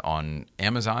 On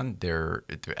Amazon,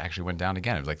 it actually went down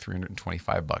again. It was like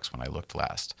 $325 when I looked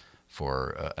last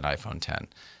for an iPhone 10.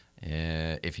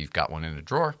 If you've got one in a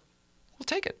drawer, we'll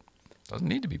take it. Doesn't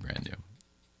need to be brand new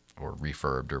or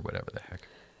refurbed or whatever the heck.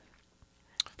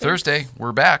 Thursday,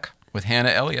 we're back with Hannah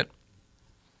Elliott,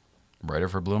 writer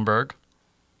for Bloomberg.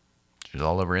 She's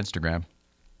all over Instagram.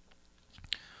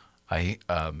 I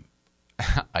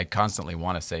constantly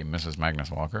want to say Mrs. Magnus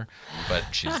Walker, but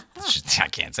I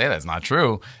can't say that's not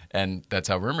true, and that's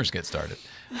how rumors get started.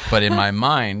 But in my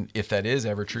mind, if that is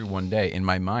ever true one day, in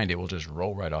my mind it will just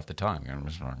roll right off the tongue.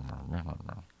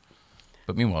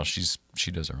 But meanwhile,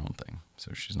 she does her own thing,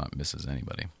 so she's not Mrs.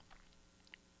 anybody.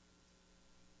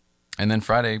 And then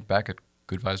Friday, back at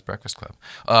Good Vibes Breakfast Club.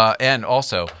 And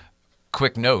also,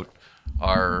 quick note,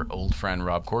 our old friend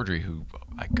Rob Corddry, who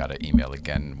I got to email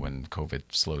again when COVID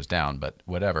slows down, but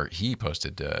whatever, he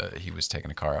posted he was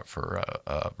taking a car up for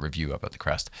a review up at the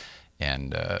Crest,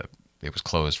 and it was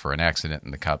closed for an accident,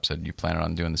 and the cop said, you planning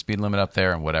on doing the speed limit up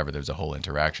there? And whatever, there's a whole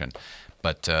interaction.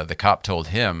 But the cop told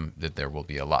him that there will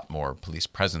be a lot more police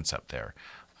presence up there.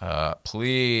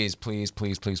 Please, please,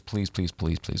 please, please, please, please,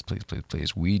 please, please, please, please,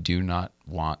 please. We do not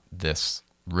want this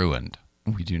ruined.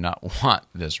 We do not want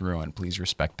this ruined. Please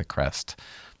respect the Crest.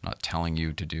 I'm not telling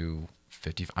you to do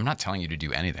 50. I'm not telling you to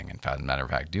do anything. In fact, matter of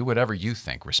fact, do whatever you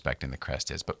think respecting the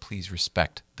Crest is, but please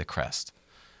respect the Crest.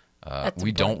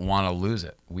 We don't want to lose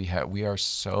it. We are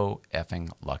so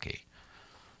effing lucky.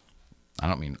 I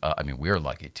don't mean, I mean, we're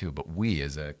lucky too, but we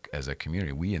as a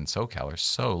community, we in SoCal are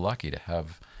so lucky to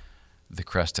have the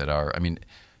Crest at our, I mean,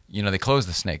 you know, they closed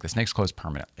the Snake. The Snake's closed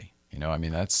permanently. You know, I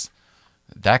mean,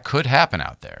 that could happen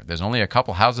out there. There's only a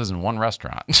couple houses and one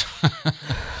restaurant.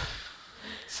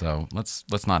 So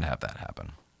let's not have that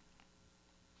happen.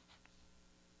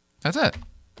 That's it.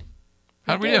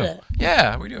 How'd we do?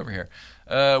 Yeah, how'd we do over here?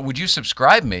 Would you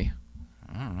subscribe me?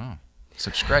 I don't know.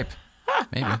 Subscribe.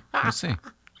 Maybe. We'll see.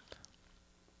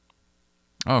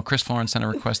 Oh, Chris Florence sent a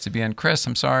request to be in. Chris,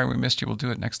 I'm sorry we missed you. We'll do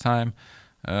it next time.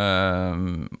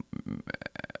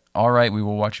 All right, we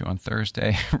will watch you on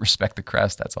Thursday. Respect the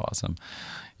Crest. That's awesome.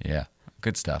 Yeah,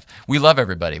 good stuff. We love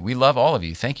everybody. We love all of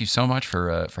you. Thank you so much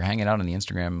for hanging out on the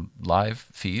Instagram live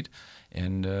feed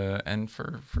and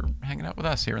for hanging out with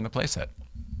us here in the playset.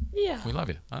 Yeah. We love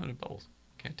you. Bubbles.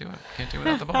 Can't do it. Can't do it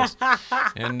without the bubbles.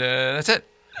 And that's it.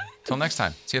 Till next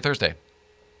time. See you Thursday.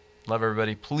 Love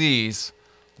everybody. Please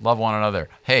love one another.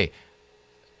 Hey,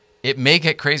 it may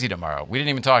get crazy tomorrow. We didn't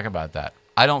even talk about that.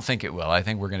 I don't think it will. I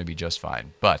think we're going to be just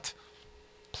fine. But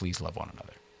please love one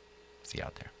another. See you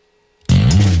out there.